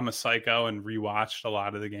I'm a psycho and rewatched a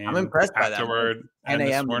lot of the game. I'm impressed afterward. By that. 10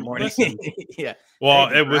 a.m. in the morning. Yeah.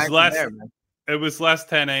 Well, it was less. It was less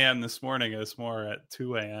 10 a.m. this morning. It was more at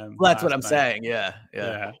 2 a.m. Well, that's what I'm saying. Yeah.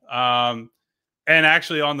 And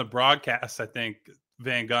actually on the broadcast, I think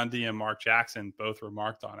Van Gundy and Mark Jackson both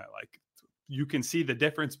remarked on it. Like, you can see the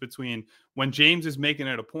difference between when James is making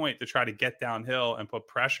it a point to try to get downhill and put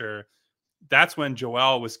pressure. That's when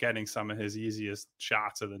Joel was getting some of his easiest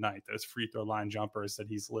shots of the night, those free throw line jumpers that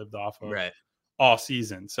he's lived off of all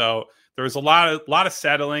season. So there was a lot of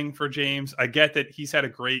settling for James. I get that he's had a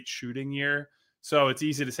great shooting year, so it's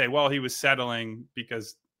easy to say, well, he was settling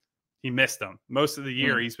because he missed them. Most of the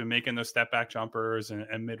year, he's been making those step back jumpers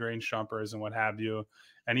and mid-range jumpers and what have you.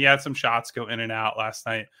 And he had some shots go in and out last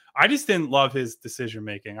night. I just didn't love his decision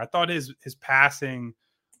making. I thought his passing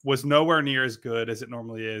was nowhere near as good as it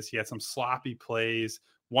normally is. He had some sloppy plays.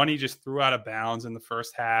 One, he just threw out of bounds in the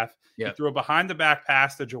first half. He threw a behind the back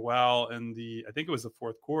pass to Joel in I think it was the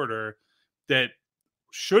fourth quarter, that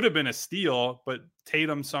should have been a steal, but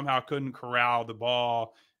Tatum somehow couldn't corral the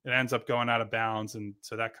ball. It ends up going out of bounds. And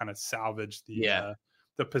so that kind of salvaged the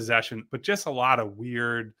possession, but just a lot of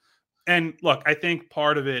weird. And look, I think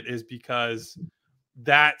part of it is because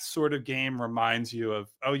that sort of game reminds you of,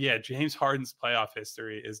 oh yeah, James Harden's playoff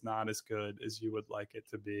history is not as good as you would like it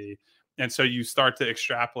to be. And so you start to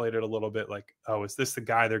extrapolate it a little bit like, oh, is this the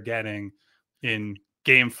guy they're getting in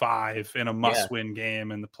game 5 in a must-win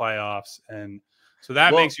game in the playoffs? And so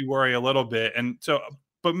that makes you worry a little bit. And so,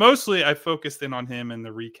 but mostly I focused in on him in the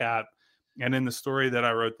recap and in the story that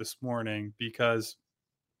I wrote this morning, because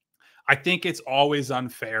I think it's always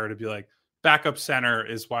unfair to be like, backup center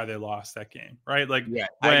is why they lost that game, right? Like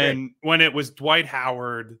when it was Dwight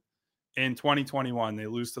Howard in 2021, they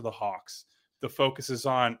lose to the Hawks. The focus is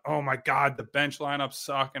on, oh my God, the bench lineups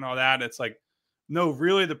suck and all that. It's like, no,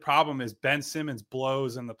 really the problem is Ben Simmons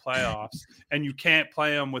blows in the playoffs and you can't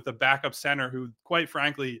play him with a backup center who, quite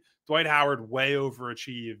frankly, Dwight Howard way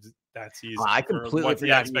overachieved that season. I completely what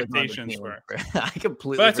the expectations were. I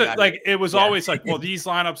completely but forgot. Like, it was always like, well, these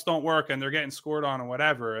lineups don't work and they're getting scored on and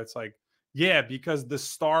whatever. It's like, yeah, because the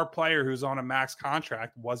star player who's on a max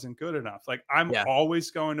contract wasn't good enough. Like, I'm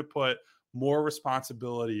always going to put more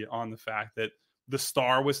responsibility on the fact that the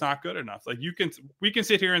star was not good enough. Like, we can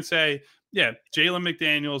sit here and say, yeah, Jalen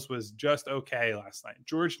McDaniels was just okay last night.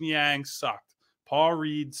 George Niang sucked. Paul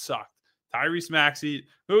Reed sucked. Tyrese Maxey,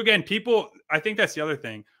 who again, I think that's the other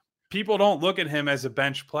thing. People don't look at him as a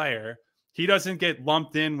bench player. He doesn't get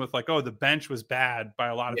lumped in with like, oh, the bench was bad by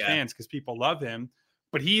a lot of fans because people love him.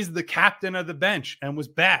 But he's the captain of the bench and was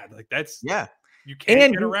bad. Like, that's you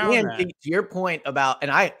can't get around that. To your point about, and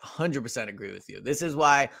I 100% agree with you. This is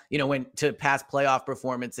why, when to past playoff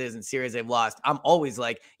performances and series they've lost, I'm always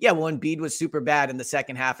like, yeah, well, Embiid was super bad in the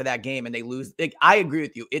second half of that game and they lose. Like, I agree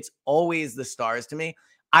with you. It's always the stars to me.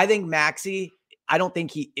 I think Maxey, I don't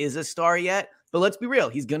think he is a star yet. But let's be real.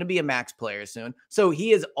 He's going to be a max player soon. So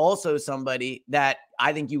he is also somebody that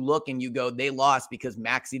I think you look and you go, they lost because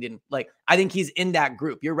Maxey didn't I think he's in that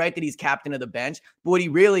group. You're right that he's captain of the bench, but what he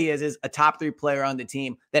really is a top 3 player on the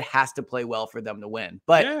team that has to play well for them to win.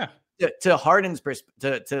 But to Harden's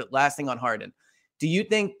to last thing on Harden, do you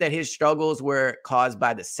think that his struggles were caused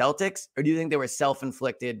by the Celtics, or do you think they were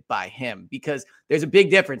self-inflicted by him? Because there's a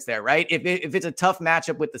big difference there, right? If it's a tough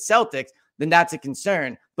matchup with the Celtics, then that's a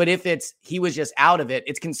concern. But if he was just out of it,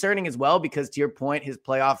 it's concerning as well, because to your point, his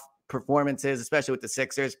playoff performances, especially with the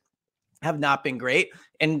Sixers, have not been great.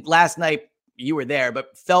 And last night, you were there,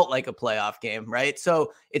 but felt like a playoff game, right?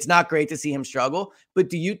 So it's not great to see him struggle. But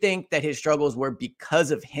do you think that his struggles were because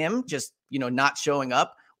of him just, not showing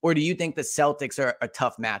up? Or do you think the Celtics are a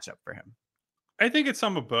tough matchup for him? I think it's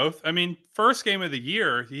some of both. I mean, first game of the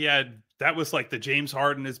year, that was like the James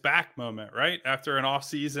Harden is back moment, right? After an off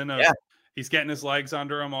season of he's getting his legs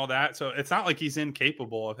under him, all that. So it's not like he's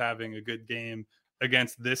incapable of having a good game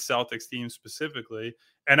against this Celtics team specifically.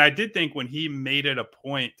 And I did think when he made it a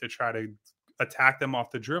point to try to attack them off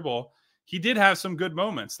the dribble, he did have some good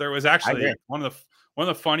moments. There was actually one of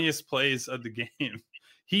the funniest plays of the game.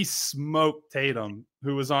 He smoked Tatum,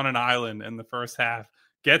 who was on an island in the first half,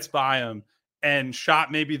 gets by him, and shot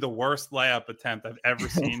maybe the worst layup attempt I've ever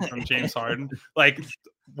seen from James Harden. Like,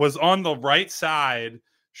 was on the right side,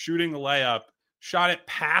 shooting the layup, shot it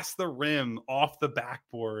past the rim off the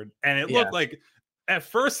backboard. And it looked like, at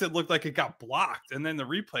first it looked like it got blocked. And then the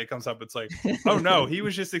replay comes up. It's like, oh no, he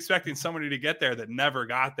was just expecting somebody to get there that never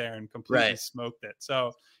got there and completely smoked it.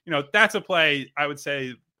 So, that's a play, I would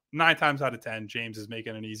say 9 times out of 10, James is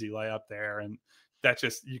making an easy layup there. And that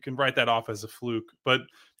just, you can write that off as a fluke. But,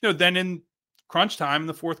 then in crunch time in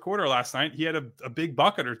the fourth quarter last night, he had a big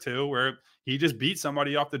bucket or two where he just beat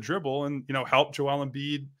somebody off the dribble and, helped Joel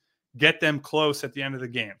Embiid get them close at the end of the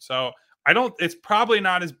game. So it's probably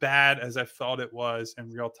not as bad as I felt it was in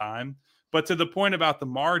real time. But to the point about the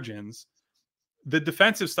margins, the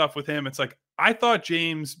defensive stuff with him, it's like, I thought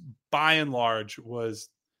James by and large was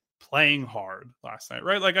playing hard last night,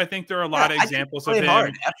 right? Like, I think there are a lot of examples of him.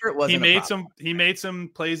 Hard. Effort wasn't he made some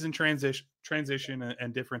plays in transition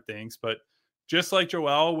and different things, but just like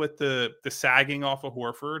Joel with the sagging off of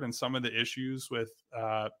Horford and some of the issues with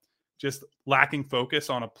just lacking focus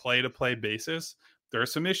on a play-to-play basis, there are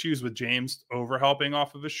some issues with James overhelping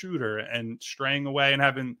off of a shooter and straying away and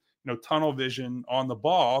having, tunnel vision on the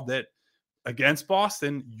ball that against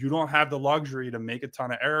Boston, you don't have the luxury to make a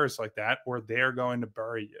ton of errors like that, or they're going to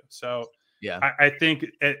bury you. So yeah, I think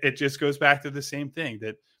it just goes back to the same thing,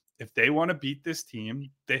 that if they want to beat this team,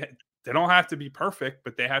 they don't have to be perfect,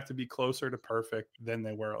 but they have to be closer to perfect than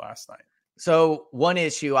they were last night. So one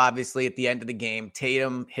issue, obviously, at the end of the game,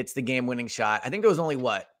 Tatum hits the game-winning shot. I think it was only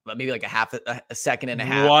maybe like a second and a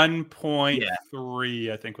half.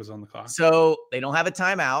 1.3, I think, was on the clock. So they don't have a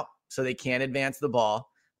timeout, so they can't advance the ball.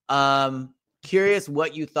 Curious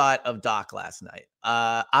what you thought of Doc last night.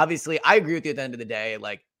 Obviously, I agree with you at the end of the day.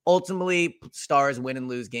 Like, ultimately, stars win and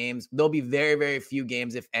lose games. There'll be very, very few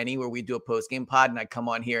games, if any, where we do a post-game pod and I come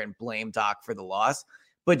on here and blame Doc for the loss.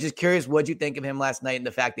 But just curious, what'd you think of him last night and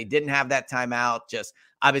the fact they didn't have that timeout? Just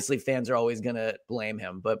obviously fans are always going to blame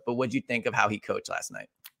him, but what'd you think of how he coached last night?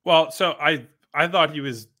 Well, so I thought he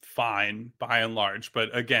was fine by and large,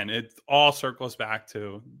 but again, it all circles back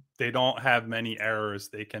to they don't have many errors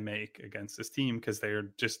they can make against this team because they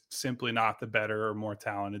are just simply not the better or more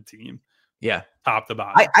talented team. Yeah. Top to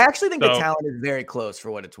bottom. I actually think the talent is very close for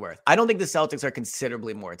what it's worth. I don't think the Celtics are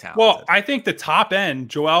considerably more talented. Well, I think the top end,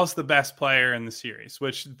 Joel's the best player in the series,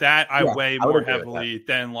 which I weigh more heavily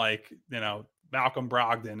than Malcolm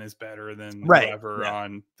Brogdon is better than whoever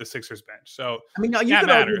on the Sixers bench. So, I mean, you could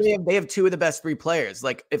argue they have two of the best three players.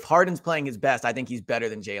 Like, if Harden's playing his best, I think he's better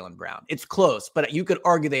than Jaylen Brown. It's close, but you could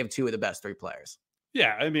argue they have two of the best three players.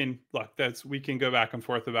 Yeah, I mean, look, we can go back and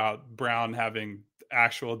forth about Brown having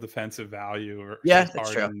actual defensive value or that's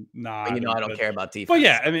Harden true. Not. But I don't care about defense. But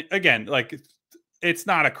yeah, I mean, again, like, it's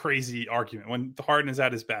not a crazy argument. When Harden is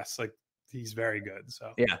at his best, like, he's very good.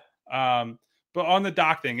 So yeah. But on the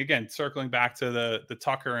Doc thing, again, circling back to the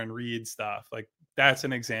Tucker and Reed stuff, like, that's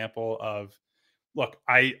an example of, look,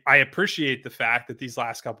 I appreciate the fact that these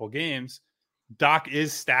last couple of games, Doc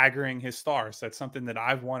is staggering his stars. That's something that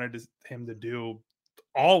I've wanted him to do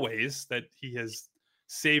always, that he has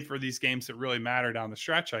saved for these games that really matter down the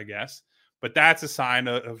stretch, I guess. But that's a sign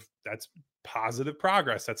of that's positive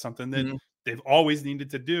progress. That's something that they've always needed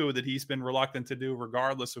to do, that he's been reluctant to do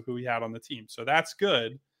regardless of who he had on the team. So that's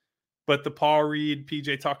good. But the Paul Reed,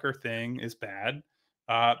 PJ Tucker thing is bad.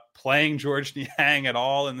 Playing George Niang at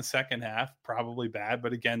all in the second half, probably bad.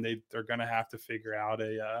 But again, they're going to have to figure out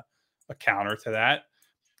a counter to that.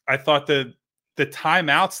 I thought the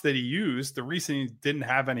timeouts that he used, the reason he didn't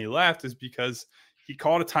have any left is because he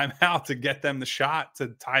called a timeout to get them the shot to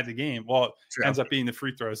tie the game. Well, it ends up being the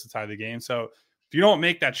free throws to tie the game. So if you don't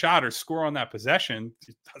make that shot or score on that possession,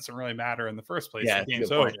 it doesn't really matter in the first place. The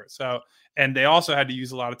game's over. So, and they also had to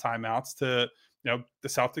use a lot of timeouts to, the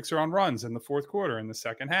Celtics are on runs in the fourth quarter, in the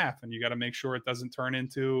second half, and you got to make sure it doesn't turn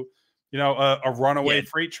into, a runaway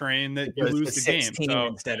freight train that you lose the game. So,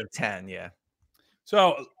 instead of 10. Yeah.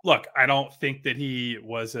 So look, I don't think that he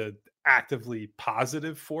was a actively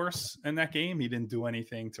positive force in that game. He didn't do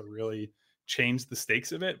anything to really change the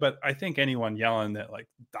stakes of it. But I think anyone yelling that like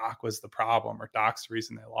Doc was the problem or Doc's the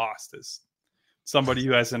reason they lost is somebody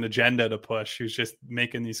who has an agenda to push, who's just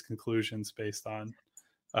making these conclusions based on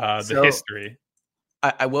the history.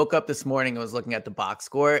 I woke up this morning and was looking at the box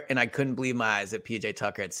score, and I couldn't believe my eyes that PJ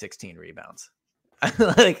Tucker had 16 rebounds.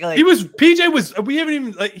 He was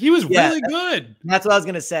really good. That's what I was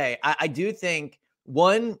going to say. I do think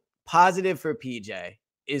one positive for PJ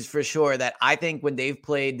is for sure that I think when they've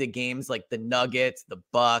played the games like the Nuggets, the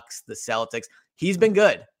Bucks, the Celtics, he's been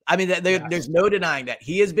good. I mean, there's no denying that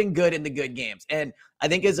he has been good in the good games. And I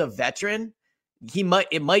think as a veteran,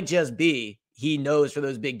 it might just be he knows for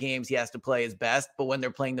those big games he has to play his best. But when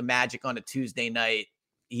they're playing the Magic on a Tuesday night,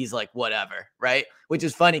 he's like, whatever, right? Which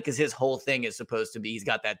is funny because his whole thing is supposed to be he's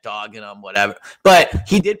got that dog in him, whatever. But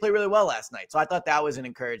he did play really well last night. So I thought that was an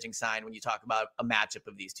encouraging sign when you talk about a matchup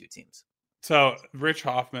of these two teams. So Rich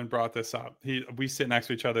Hoffman brought this up. We sit next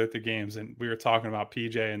to each other at the games, and we were talking about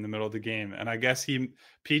PJ in the middle of the game. And I guess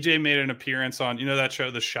PJ made an appearance on, that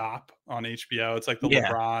show, The Shop on HBO. It's like the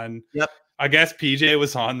LeBron. Yep. I guess PJ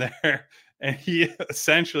was on there, and he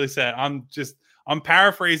essentially said, I'm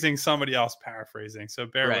paraphrasing somebody else paraphrasing, so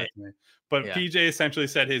bear with me. But PJ essentially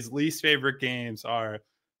said his least favorite games are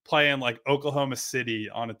playing like Oklahoma City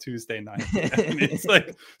on a Tuesday night. And it's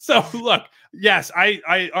like, so look, yes,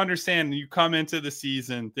 I understand you come into the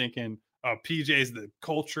season thinking, oh, PJ's the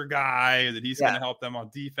culture guy, that he's going to help them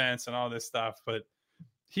on defense and all this stuff. But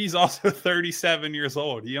he's also 37 years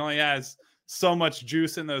old. He only has so much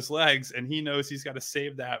juice in those legs, and he knows he's got to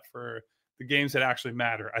save that for the games that actually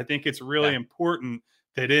matter. I think it's really important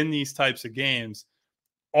that in these types of games,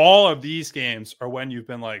 all of these games are when you've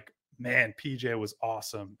been like, man, PJ was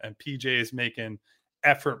awesome, and PJ is making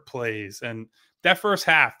effort plays. And that first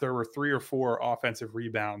half, there were 3 or 4 offensive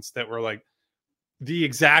rebounds that were like the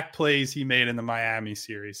exact plays he made in the Miami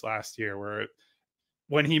series last year, where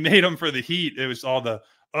when he made them for the Heat, it was all the,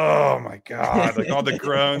 oh my God, like all the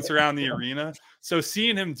groans around the arena. So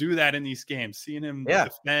seeing him do that in these games, seeing him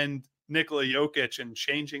defend Nikola Jokic and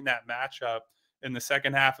changing that matchup in the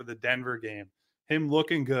second half of the Denver game, him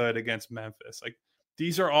looking good against Memphis, like,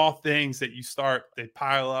 these are all things that you start, they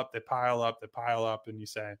pile up, and you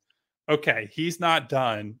say, okay, he's not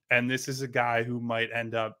done. And this is a guy who might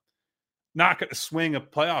end up not going to swing a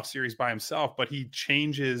playoff series by himself, but he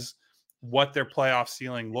changes what their playoff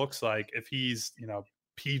ceiling looks like if he's,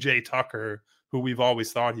 PJ Tucker, who we've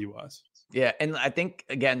always thought he was. Yeah. And I think,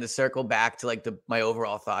 again, to circle back to like my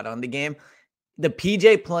overall thought on the game, the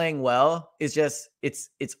PJ playing well is just, it's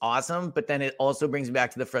awesome. But then it also brings me back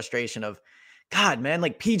to the frustration of, God, man,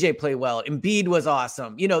 like PJ played well. Embiid was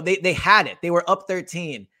awesome. They had it. They were up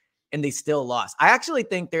 13 and they still lost. I actually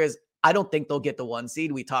think I don't think they'll get the 1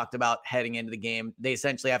 seed. We talked about heading into the game. They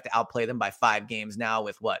essentially have to outplay them by 5 games now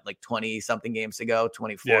with 20 something games to go,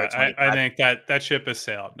 24. Yeah, I think that ship has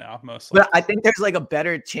sailed now mostly. But I think there's like a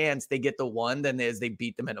better chance they get the 1 than they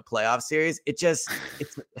beat them in a playoff series. It just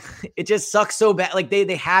sucks so bad. Like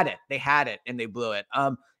they had it and they blew it.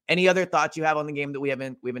 Any other thoughts you have on the game that we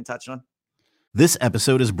haven't touched on? This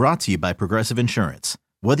episode is brought to you by Progressive Insurance.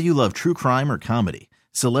 Whether you love true crime or comedy,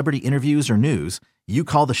 celebrity interviews or news, you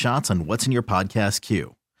call the shots on what's in your podcast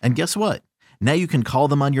queue. And guess what? Now you can call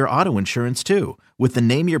them on your auto insurance too with the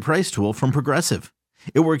Name Your Price tool from Progressive.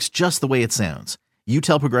 It works just the way it sounds. You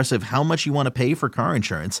tell Progressive how much you want to pay for car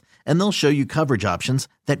insurance, and they'll show you coverage options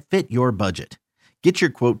that fit your budget. Get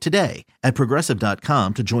your quote today at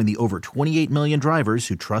Progressive.com to join the over 28 million drivers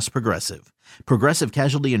who trust Progressive. Progressive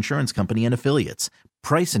Casualty Insurance Company and Affiliates.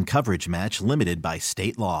 Price and coverage match limited by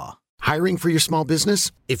state law. Hiring for your small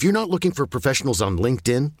business? If you're not looking for professionals on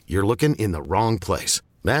LinkedIn, you're looking in the wrong place.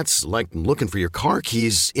 That's like looking for your car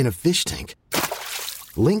keys in a fish tank.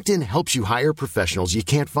 LinkedIn helps you hire professionals you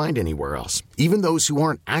can't find anywhere else, even those who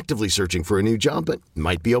aren't actively searching for a new job but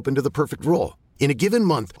might be open to the perfect role. In a given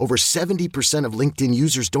month, over 70% of LinkedIn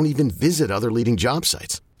users don't even visit other leading job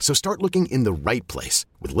sites. So start looking in the right place.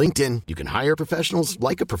 With LinkedIn, you can hire professionals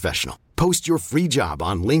like a professional. Post your free job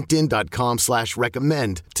on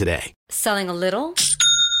linkedin.com/recommend today. Selling a little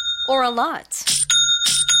or a lot?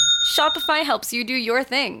 Shopify helps you do your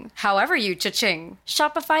thing, however you cha-ching.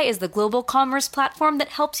 Shopify is the global commerce platform that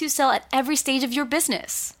helps you sell at every stage of your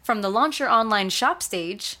business. From the launch your online shop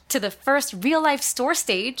stage, to the first real-life store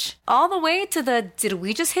stage, all the way to the did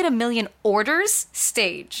we just hit 1 million orders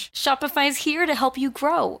stage. Shopify's here to help you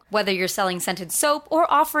grow. Whether you're selling scented soap or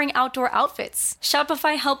offering outdoor outfits,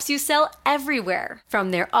 Shopify helps you sell everywhere.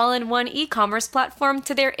 From their all-in-one e-commerce platform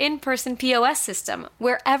to their in-person POS system,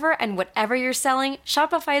 wherever and whatever you're selling,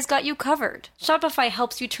 Shopify's got you covered. Shopify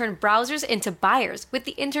helps you turn browsers into buyers with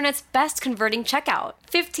the internet's best converting checkout.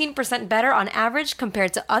 15% better on average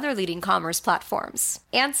compared to other leading commerce platforms.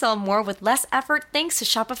 And sell more with less effort thanks to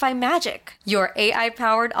Shopify Magic, your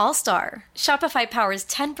AI-powered all-star. Shopify powers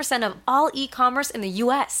 10% of all e-commerce in the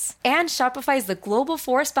US. And Shopify is the global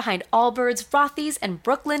force behind Allbirds, Rothy's, and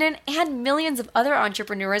Brooklinen, and millions of other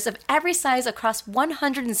entrepreneurs of every size across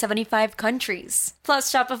 175 countries.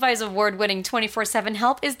 Plus, Shopify's award-winning 24/7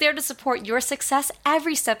 help is there to support your success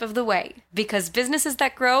every step of the way. Because businesses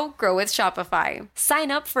that grow, grow with Shopify.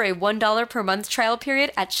 Sign up for a $1 per month trial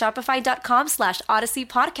period at shopify.com/Odyssey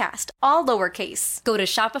Podcast, all lowercase. Go to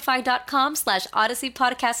shopify.com/Odyssey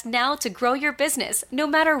Podcast now to grow your business, no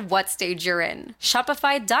matter what stage you're in.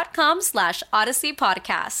 Shopify.com/Odyssey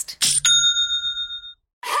Podcast.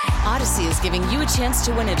 Odyssey is giving you a chance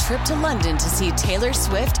to win a trip to London to see Taylor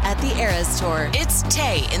Swift at the Eras Tour. It's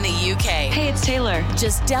Tay in the UK. Hey, it's Taylor.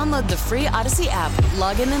 Just download the free Odyssey app,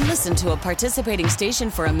 log in and listen to a participating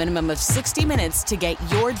station for a minimum of 60 minutes to get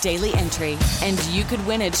your daily entry. And you could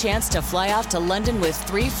win a chance to fly off to London with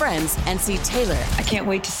 3 friends and see Taylor. I can't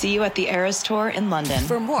wait to see you at the Eras Tour in London.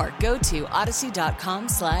 For more, go to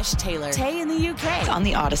odyssey.com/Taylor. Tay in the UK. It's on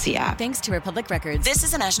the Odyssey app. Thanks to Republic Records. This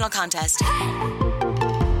is a national contest.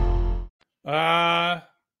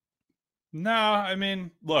 No, I mean,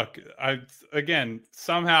 look, I again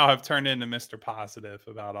somehow have turned into Mr. Positive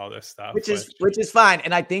about all this stuff, which is fine.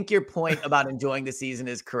 And I think your point about enjoying the season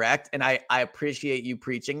is correct, and I appreciate you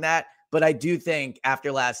preaching that. But I do think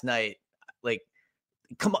after last night, like,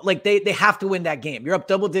 come on, like they have to win that game. You're up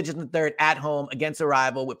double digits in the third at home against a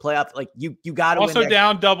rival with playoff. Like you got to also win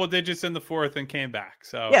down double digits in the fourth and came back.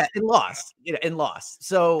 So yeah, and lost. And lost.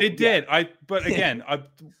 So it did. But again,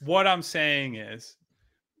 what I'm saying is,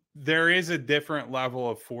 there is a different level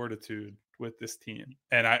of fortitude with this team.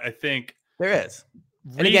 And I think there is.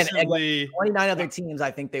 Recently, and again, 29 other teams,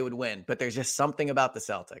 I think they would win, but there's just something about the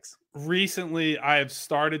Celtics. Recently, I have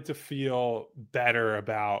started to feel better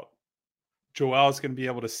about Joel is going to be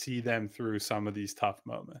able to see them through some of these tough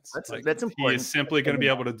moments. That's important. He is simply going to be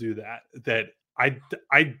able to do that. That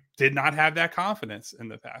I did not have that confidence in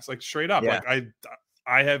the past. Like straight up, like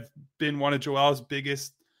I have been one of Joel's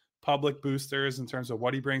biggest public boosters in terms of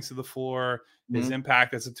what he brings to the floor, his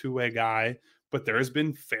impact as a two-way guy. But there has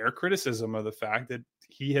been fair criticism of the fact that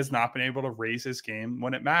he has not been able to raise his game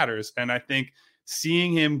when it matters. And I think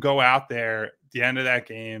seeing him go out there at the end of that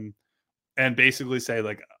game and basically say,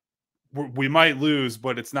 like, we might lose,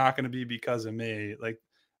 but it's not going to be because of me. Like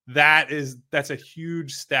that's a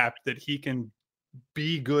huge step that he can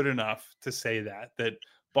be good enough to say that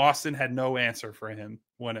Boston had no answer for him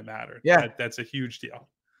when it mattered. Yeah. That's a huge deal.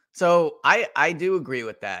 So I do agree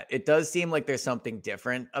with that. It does seem like there's something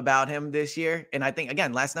different about him this year. And I think,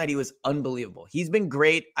 again, last night he was unbelievable. He's been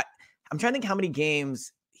great. I'm trying to think how many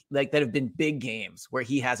games like that have been big games where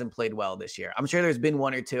he hasn't played well this year. I'm sure there's been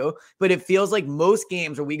one or two, but it feels like most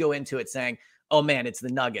games where we go into it saying, oh man, it's the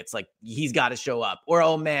Nuggets, like he's got to show up, or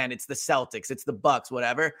oh man, it's the Celtics, it's the Bucks,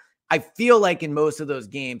 whatever. I feel like in most of those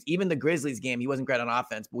games, even the Grizzlies game, he wasn't great on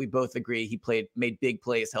offense, but we both agree he made big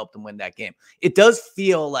plays, helped them win that game. It does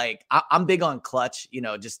feel like I'm big on clutch,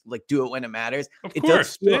 just like do it when it matters. Of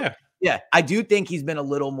course, yeah. I do think he's been a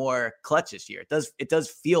little more clutch this year. It does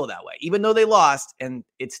feel that way, even though they lost and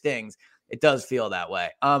it stings. It does feel that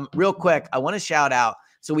way. Real quick, I want to shout out.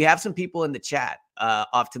 So we have some people in the chat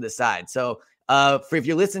off to the side. So if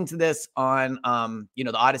you're listening to this on,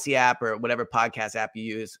 the Odyssey app or whatever podcast app you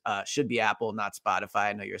use, should be Apple, not Spotify.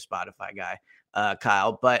 I know you're a Spotify guy,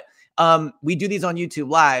 Kyle, but we do these on YouTube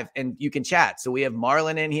Live and you can chat. So we have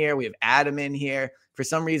Marlon in here. We have Adam in here. For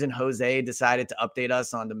some reason, Jose decided to update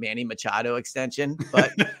us on the Manny Machado extension.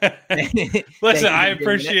 But listen, I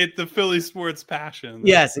appreciate the Philly sports passion.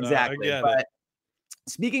 Yes, exactly. But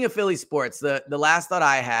speaking of Philly sports, the last thought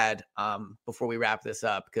I had before we wrap this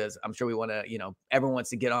up, because I'm sure we want to, everyone wants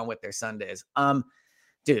to get on with their Sundays.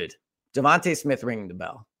 Dude, Devontae Smith ringing the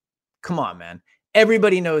bell. Come on, man.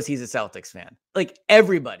 Everybody knows he's a Celtics fan. Like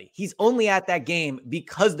everybody. He's only at that game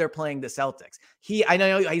because they're playing the Celtics. I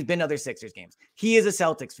know he's been to other Sixers games. He is a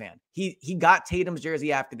Celtics fan. He got Tatum's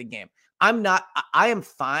jersey after the game. I am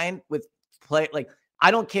fine with play. Like, I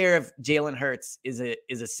don't care if Jalen Hurts is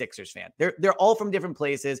a Sixers fan. They're all from different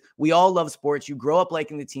places. We all love sports. You grow up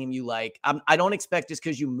liking the team you like. I don't expect just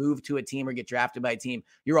because you move to a team or get drafted by a team,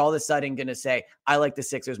 you're all of a sudden going to say, I like the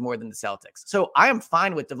Sixers more than the Celtics. So I am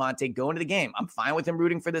fine with Devontae going to the game. I'm fine with him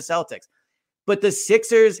rooting for the Celtics. But the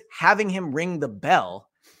Sixers having him ring the bell,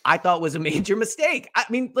 I thought was a major mistake. I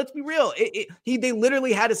mean, let's be real. They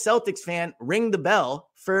literally had a Celtics fan ring the bell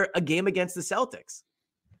for a game against the Celtics.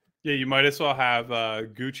 Yeah, you might as well have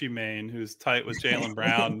Gucci Mane, who's tight with Jaylen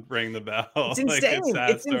Brown, ring the bell. It's insane.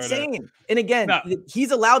 It's insane. And again,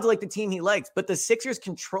 he's allowed to like the team he likes, but the Sixers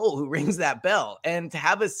control who rings that bell. And to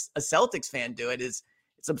have a Celtics fan do it it's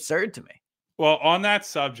absurd to me. Well, on that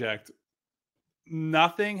subject,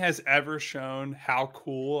 nothing has ever shown how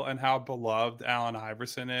cool and how beloved Allen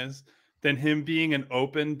Iverson is than him being an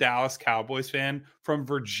open Dallas Cowboys fan from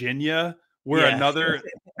Virginia, where another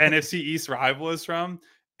NFC East rival is from.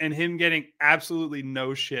 And him getting absolutely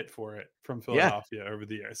no shit for it from Philadelphia over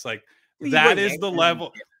the years. Like that is the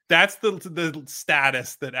level. That's the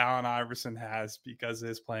status that Allen Iverson has because of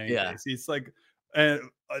his playing days. He's like an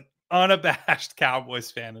unabashed Cowboys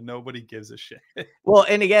fan and nobody gives a shit. Well,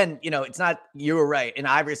 and again, it's not, you were right. And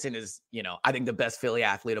Iverson is, I think the best Philly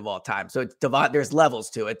athlete of all time. So it's there's levels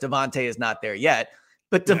to it. Devontae is not there yet,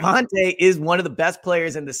 but Devontae is one of the best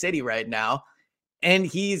players in the city right now. And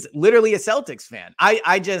he's literally a Celtics fan.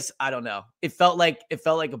 I don't know. It felt like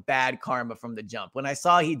a bad karma from the jump. When I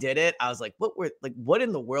saw he did it, I was like, what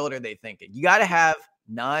in the world are they thinking? You got to have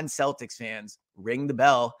non-Celtics fans ring the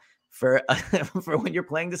bell for when you're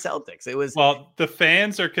playing the Celtics. The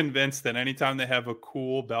fans are convinced that anytime they have a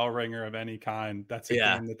cool bell ringer of any kind, that's a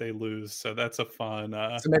game that they lose. So that's a fun.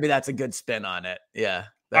 So maybe that's a good spin on it. Yeah.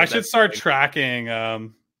 I should start tracking.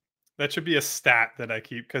 That should be a stat that I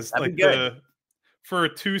keep, because like for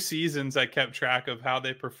 2 seasons I kept track of how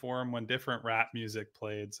they perform when different rap music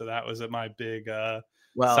played. So that was my big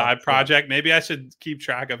side project. Maybe I should keep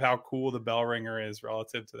track of how cool the Bell Ringer is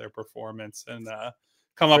relative to their performance and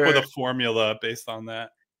come up with a formula based on that.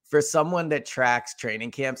 For someone that tracks training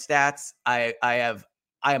camp stats, I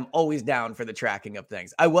am always down for the tracking of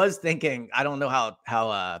things. I was thinking, I don't know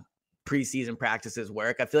how preseason practices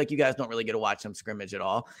work. I feel like you guys don't really get to watch them scrimmage at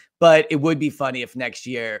all, but it would be funny if next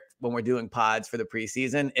year when we're doing pods for the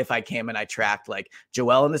preseason, if I came and I tracked like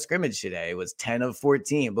Joel in the scrimmage today was 10 of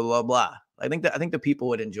 14, blah, blah, blah. I think the people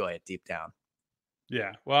would enjoy it deep down.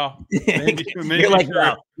 Yeah. Well, maybe you're like,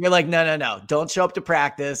 no. Don't show up to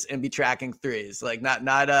practice and be tracking threes. Like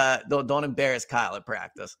don't embarrass Kyle at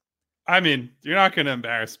practice. I mean, you're not going to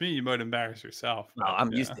embarrass me. You might embarrass yourself. No,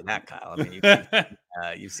 I'm used to that, Kyle. I mean,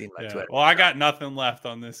 you've seen my Twitter. Well, I got nothing left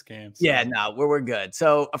on this game. So. Yeah, no, we're good.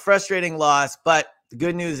 So a frustrating loss, but the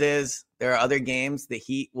good news is there are other games. The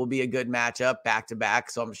Heat will be a good matchup back to back.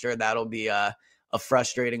 So I'm sure that'll be a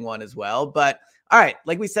frustrating one as well. But all right,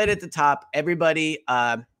 like we said at the top, everybody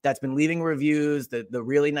that's been leaving reviews, the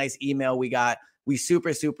really nice email we got, we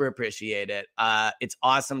super, super appreciate it. It's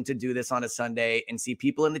awesome to do this on a Sunday and see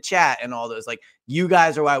people in the chat and all those. Like, you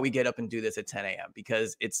guys are why we get up and do this at 10 a.m.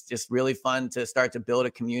 because it's just really fun to start to build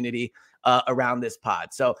a community around this pod.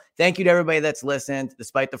 So thank you to everybody that's listened.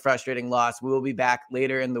 Despite the frustrating loss, we will be back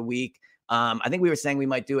later in the week. I think we were saying we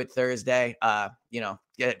might do it Thursday,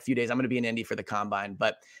 get a few days. I'm going to be in Indy for the Combine,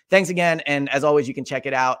 but thanks again. And as always, you can check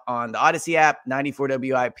it out on the Odyssey app,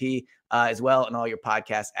 94WIP as well, and all your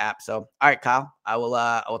podcast apps. So, all right, Kyle, I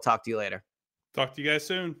will talk to you later. Talk to you guys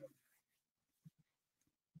soon.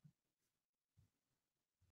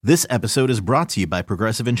 This episode is brought to you by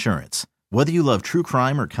Progressive Insurance. Whether you love true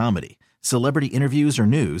crime or comedy, celebrity interviews or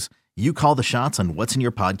news, you call the shots on what's in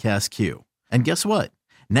your podcast queue. And guess what?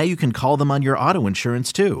 Now you can call them on your auto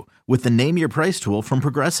insurance too with the Name Your Price tool from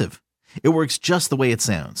Progressive. It works just the way it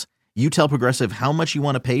sounds. You tell Progressive how much you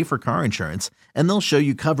want to pay for car insurance, and they'll show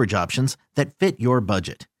you coverage options that fit your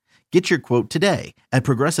budget. Get your quote today at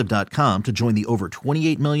Progressive.com to join the over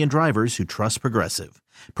 28 million drivers who trust Progressive.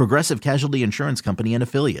 Progressive Casualty Insurance Company and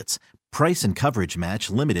Affiliates. Price and coverage match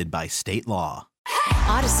limited by state law.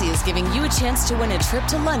 Odyssey is giving you a chance to win a trip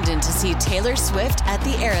to London to see Taylor Swift at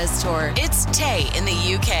the Eras Tour. It's Tay in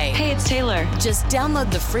the UK. Hey, it's Taylor. Just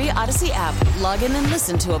download the free Odyssey app, log in and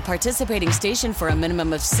listen to a participating station for a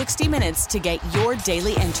minimum of 60 minutes to get your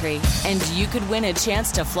daily entry. And you could win a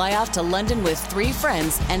chance to fly off to London with 3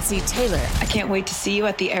 friends and see Taylor. I can't wait to see you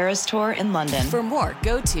at the Eras Tour in London. For more,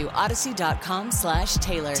 go to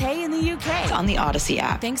odyssey.com/Taylor. Tay in the UK. It's on the Odyssey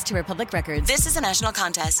app. Thanks to Republic Records. This is a national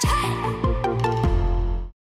contest.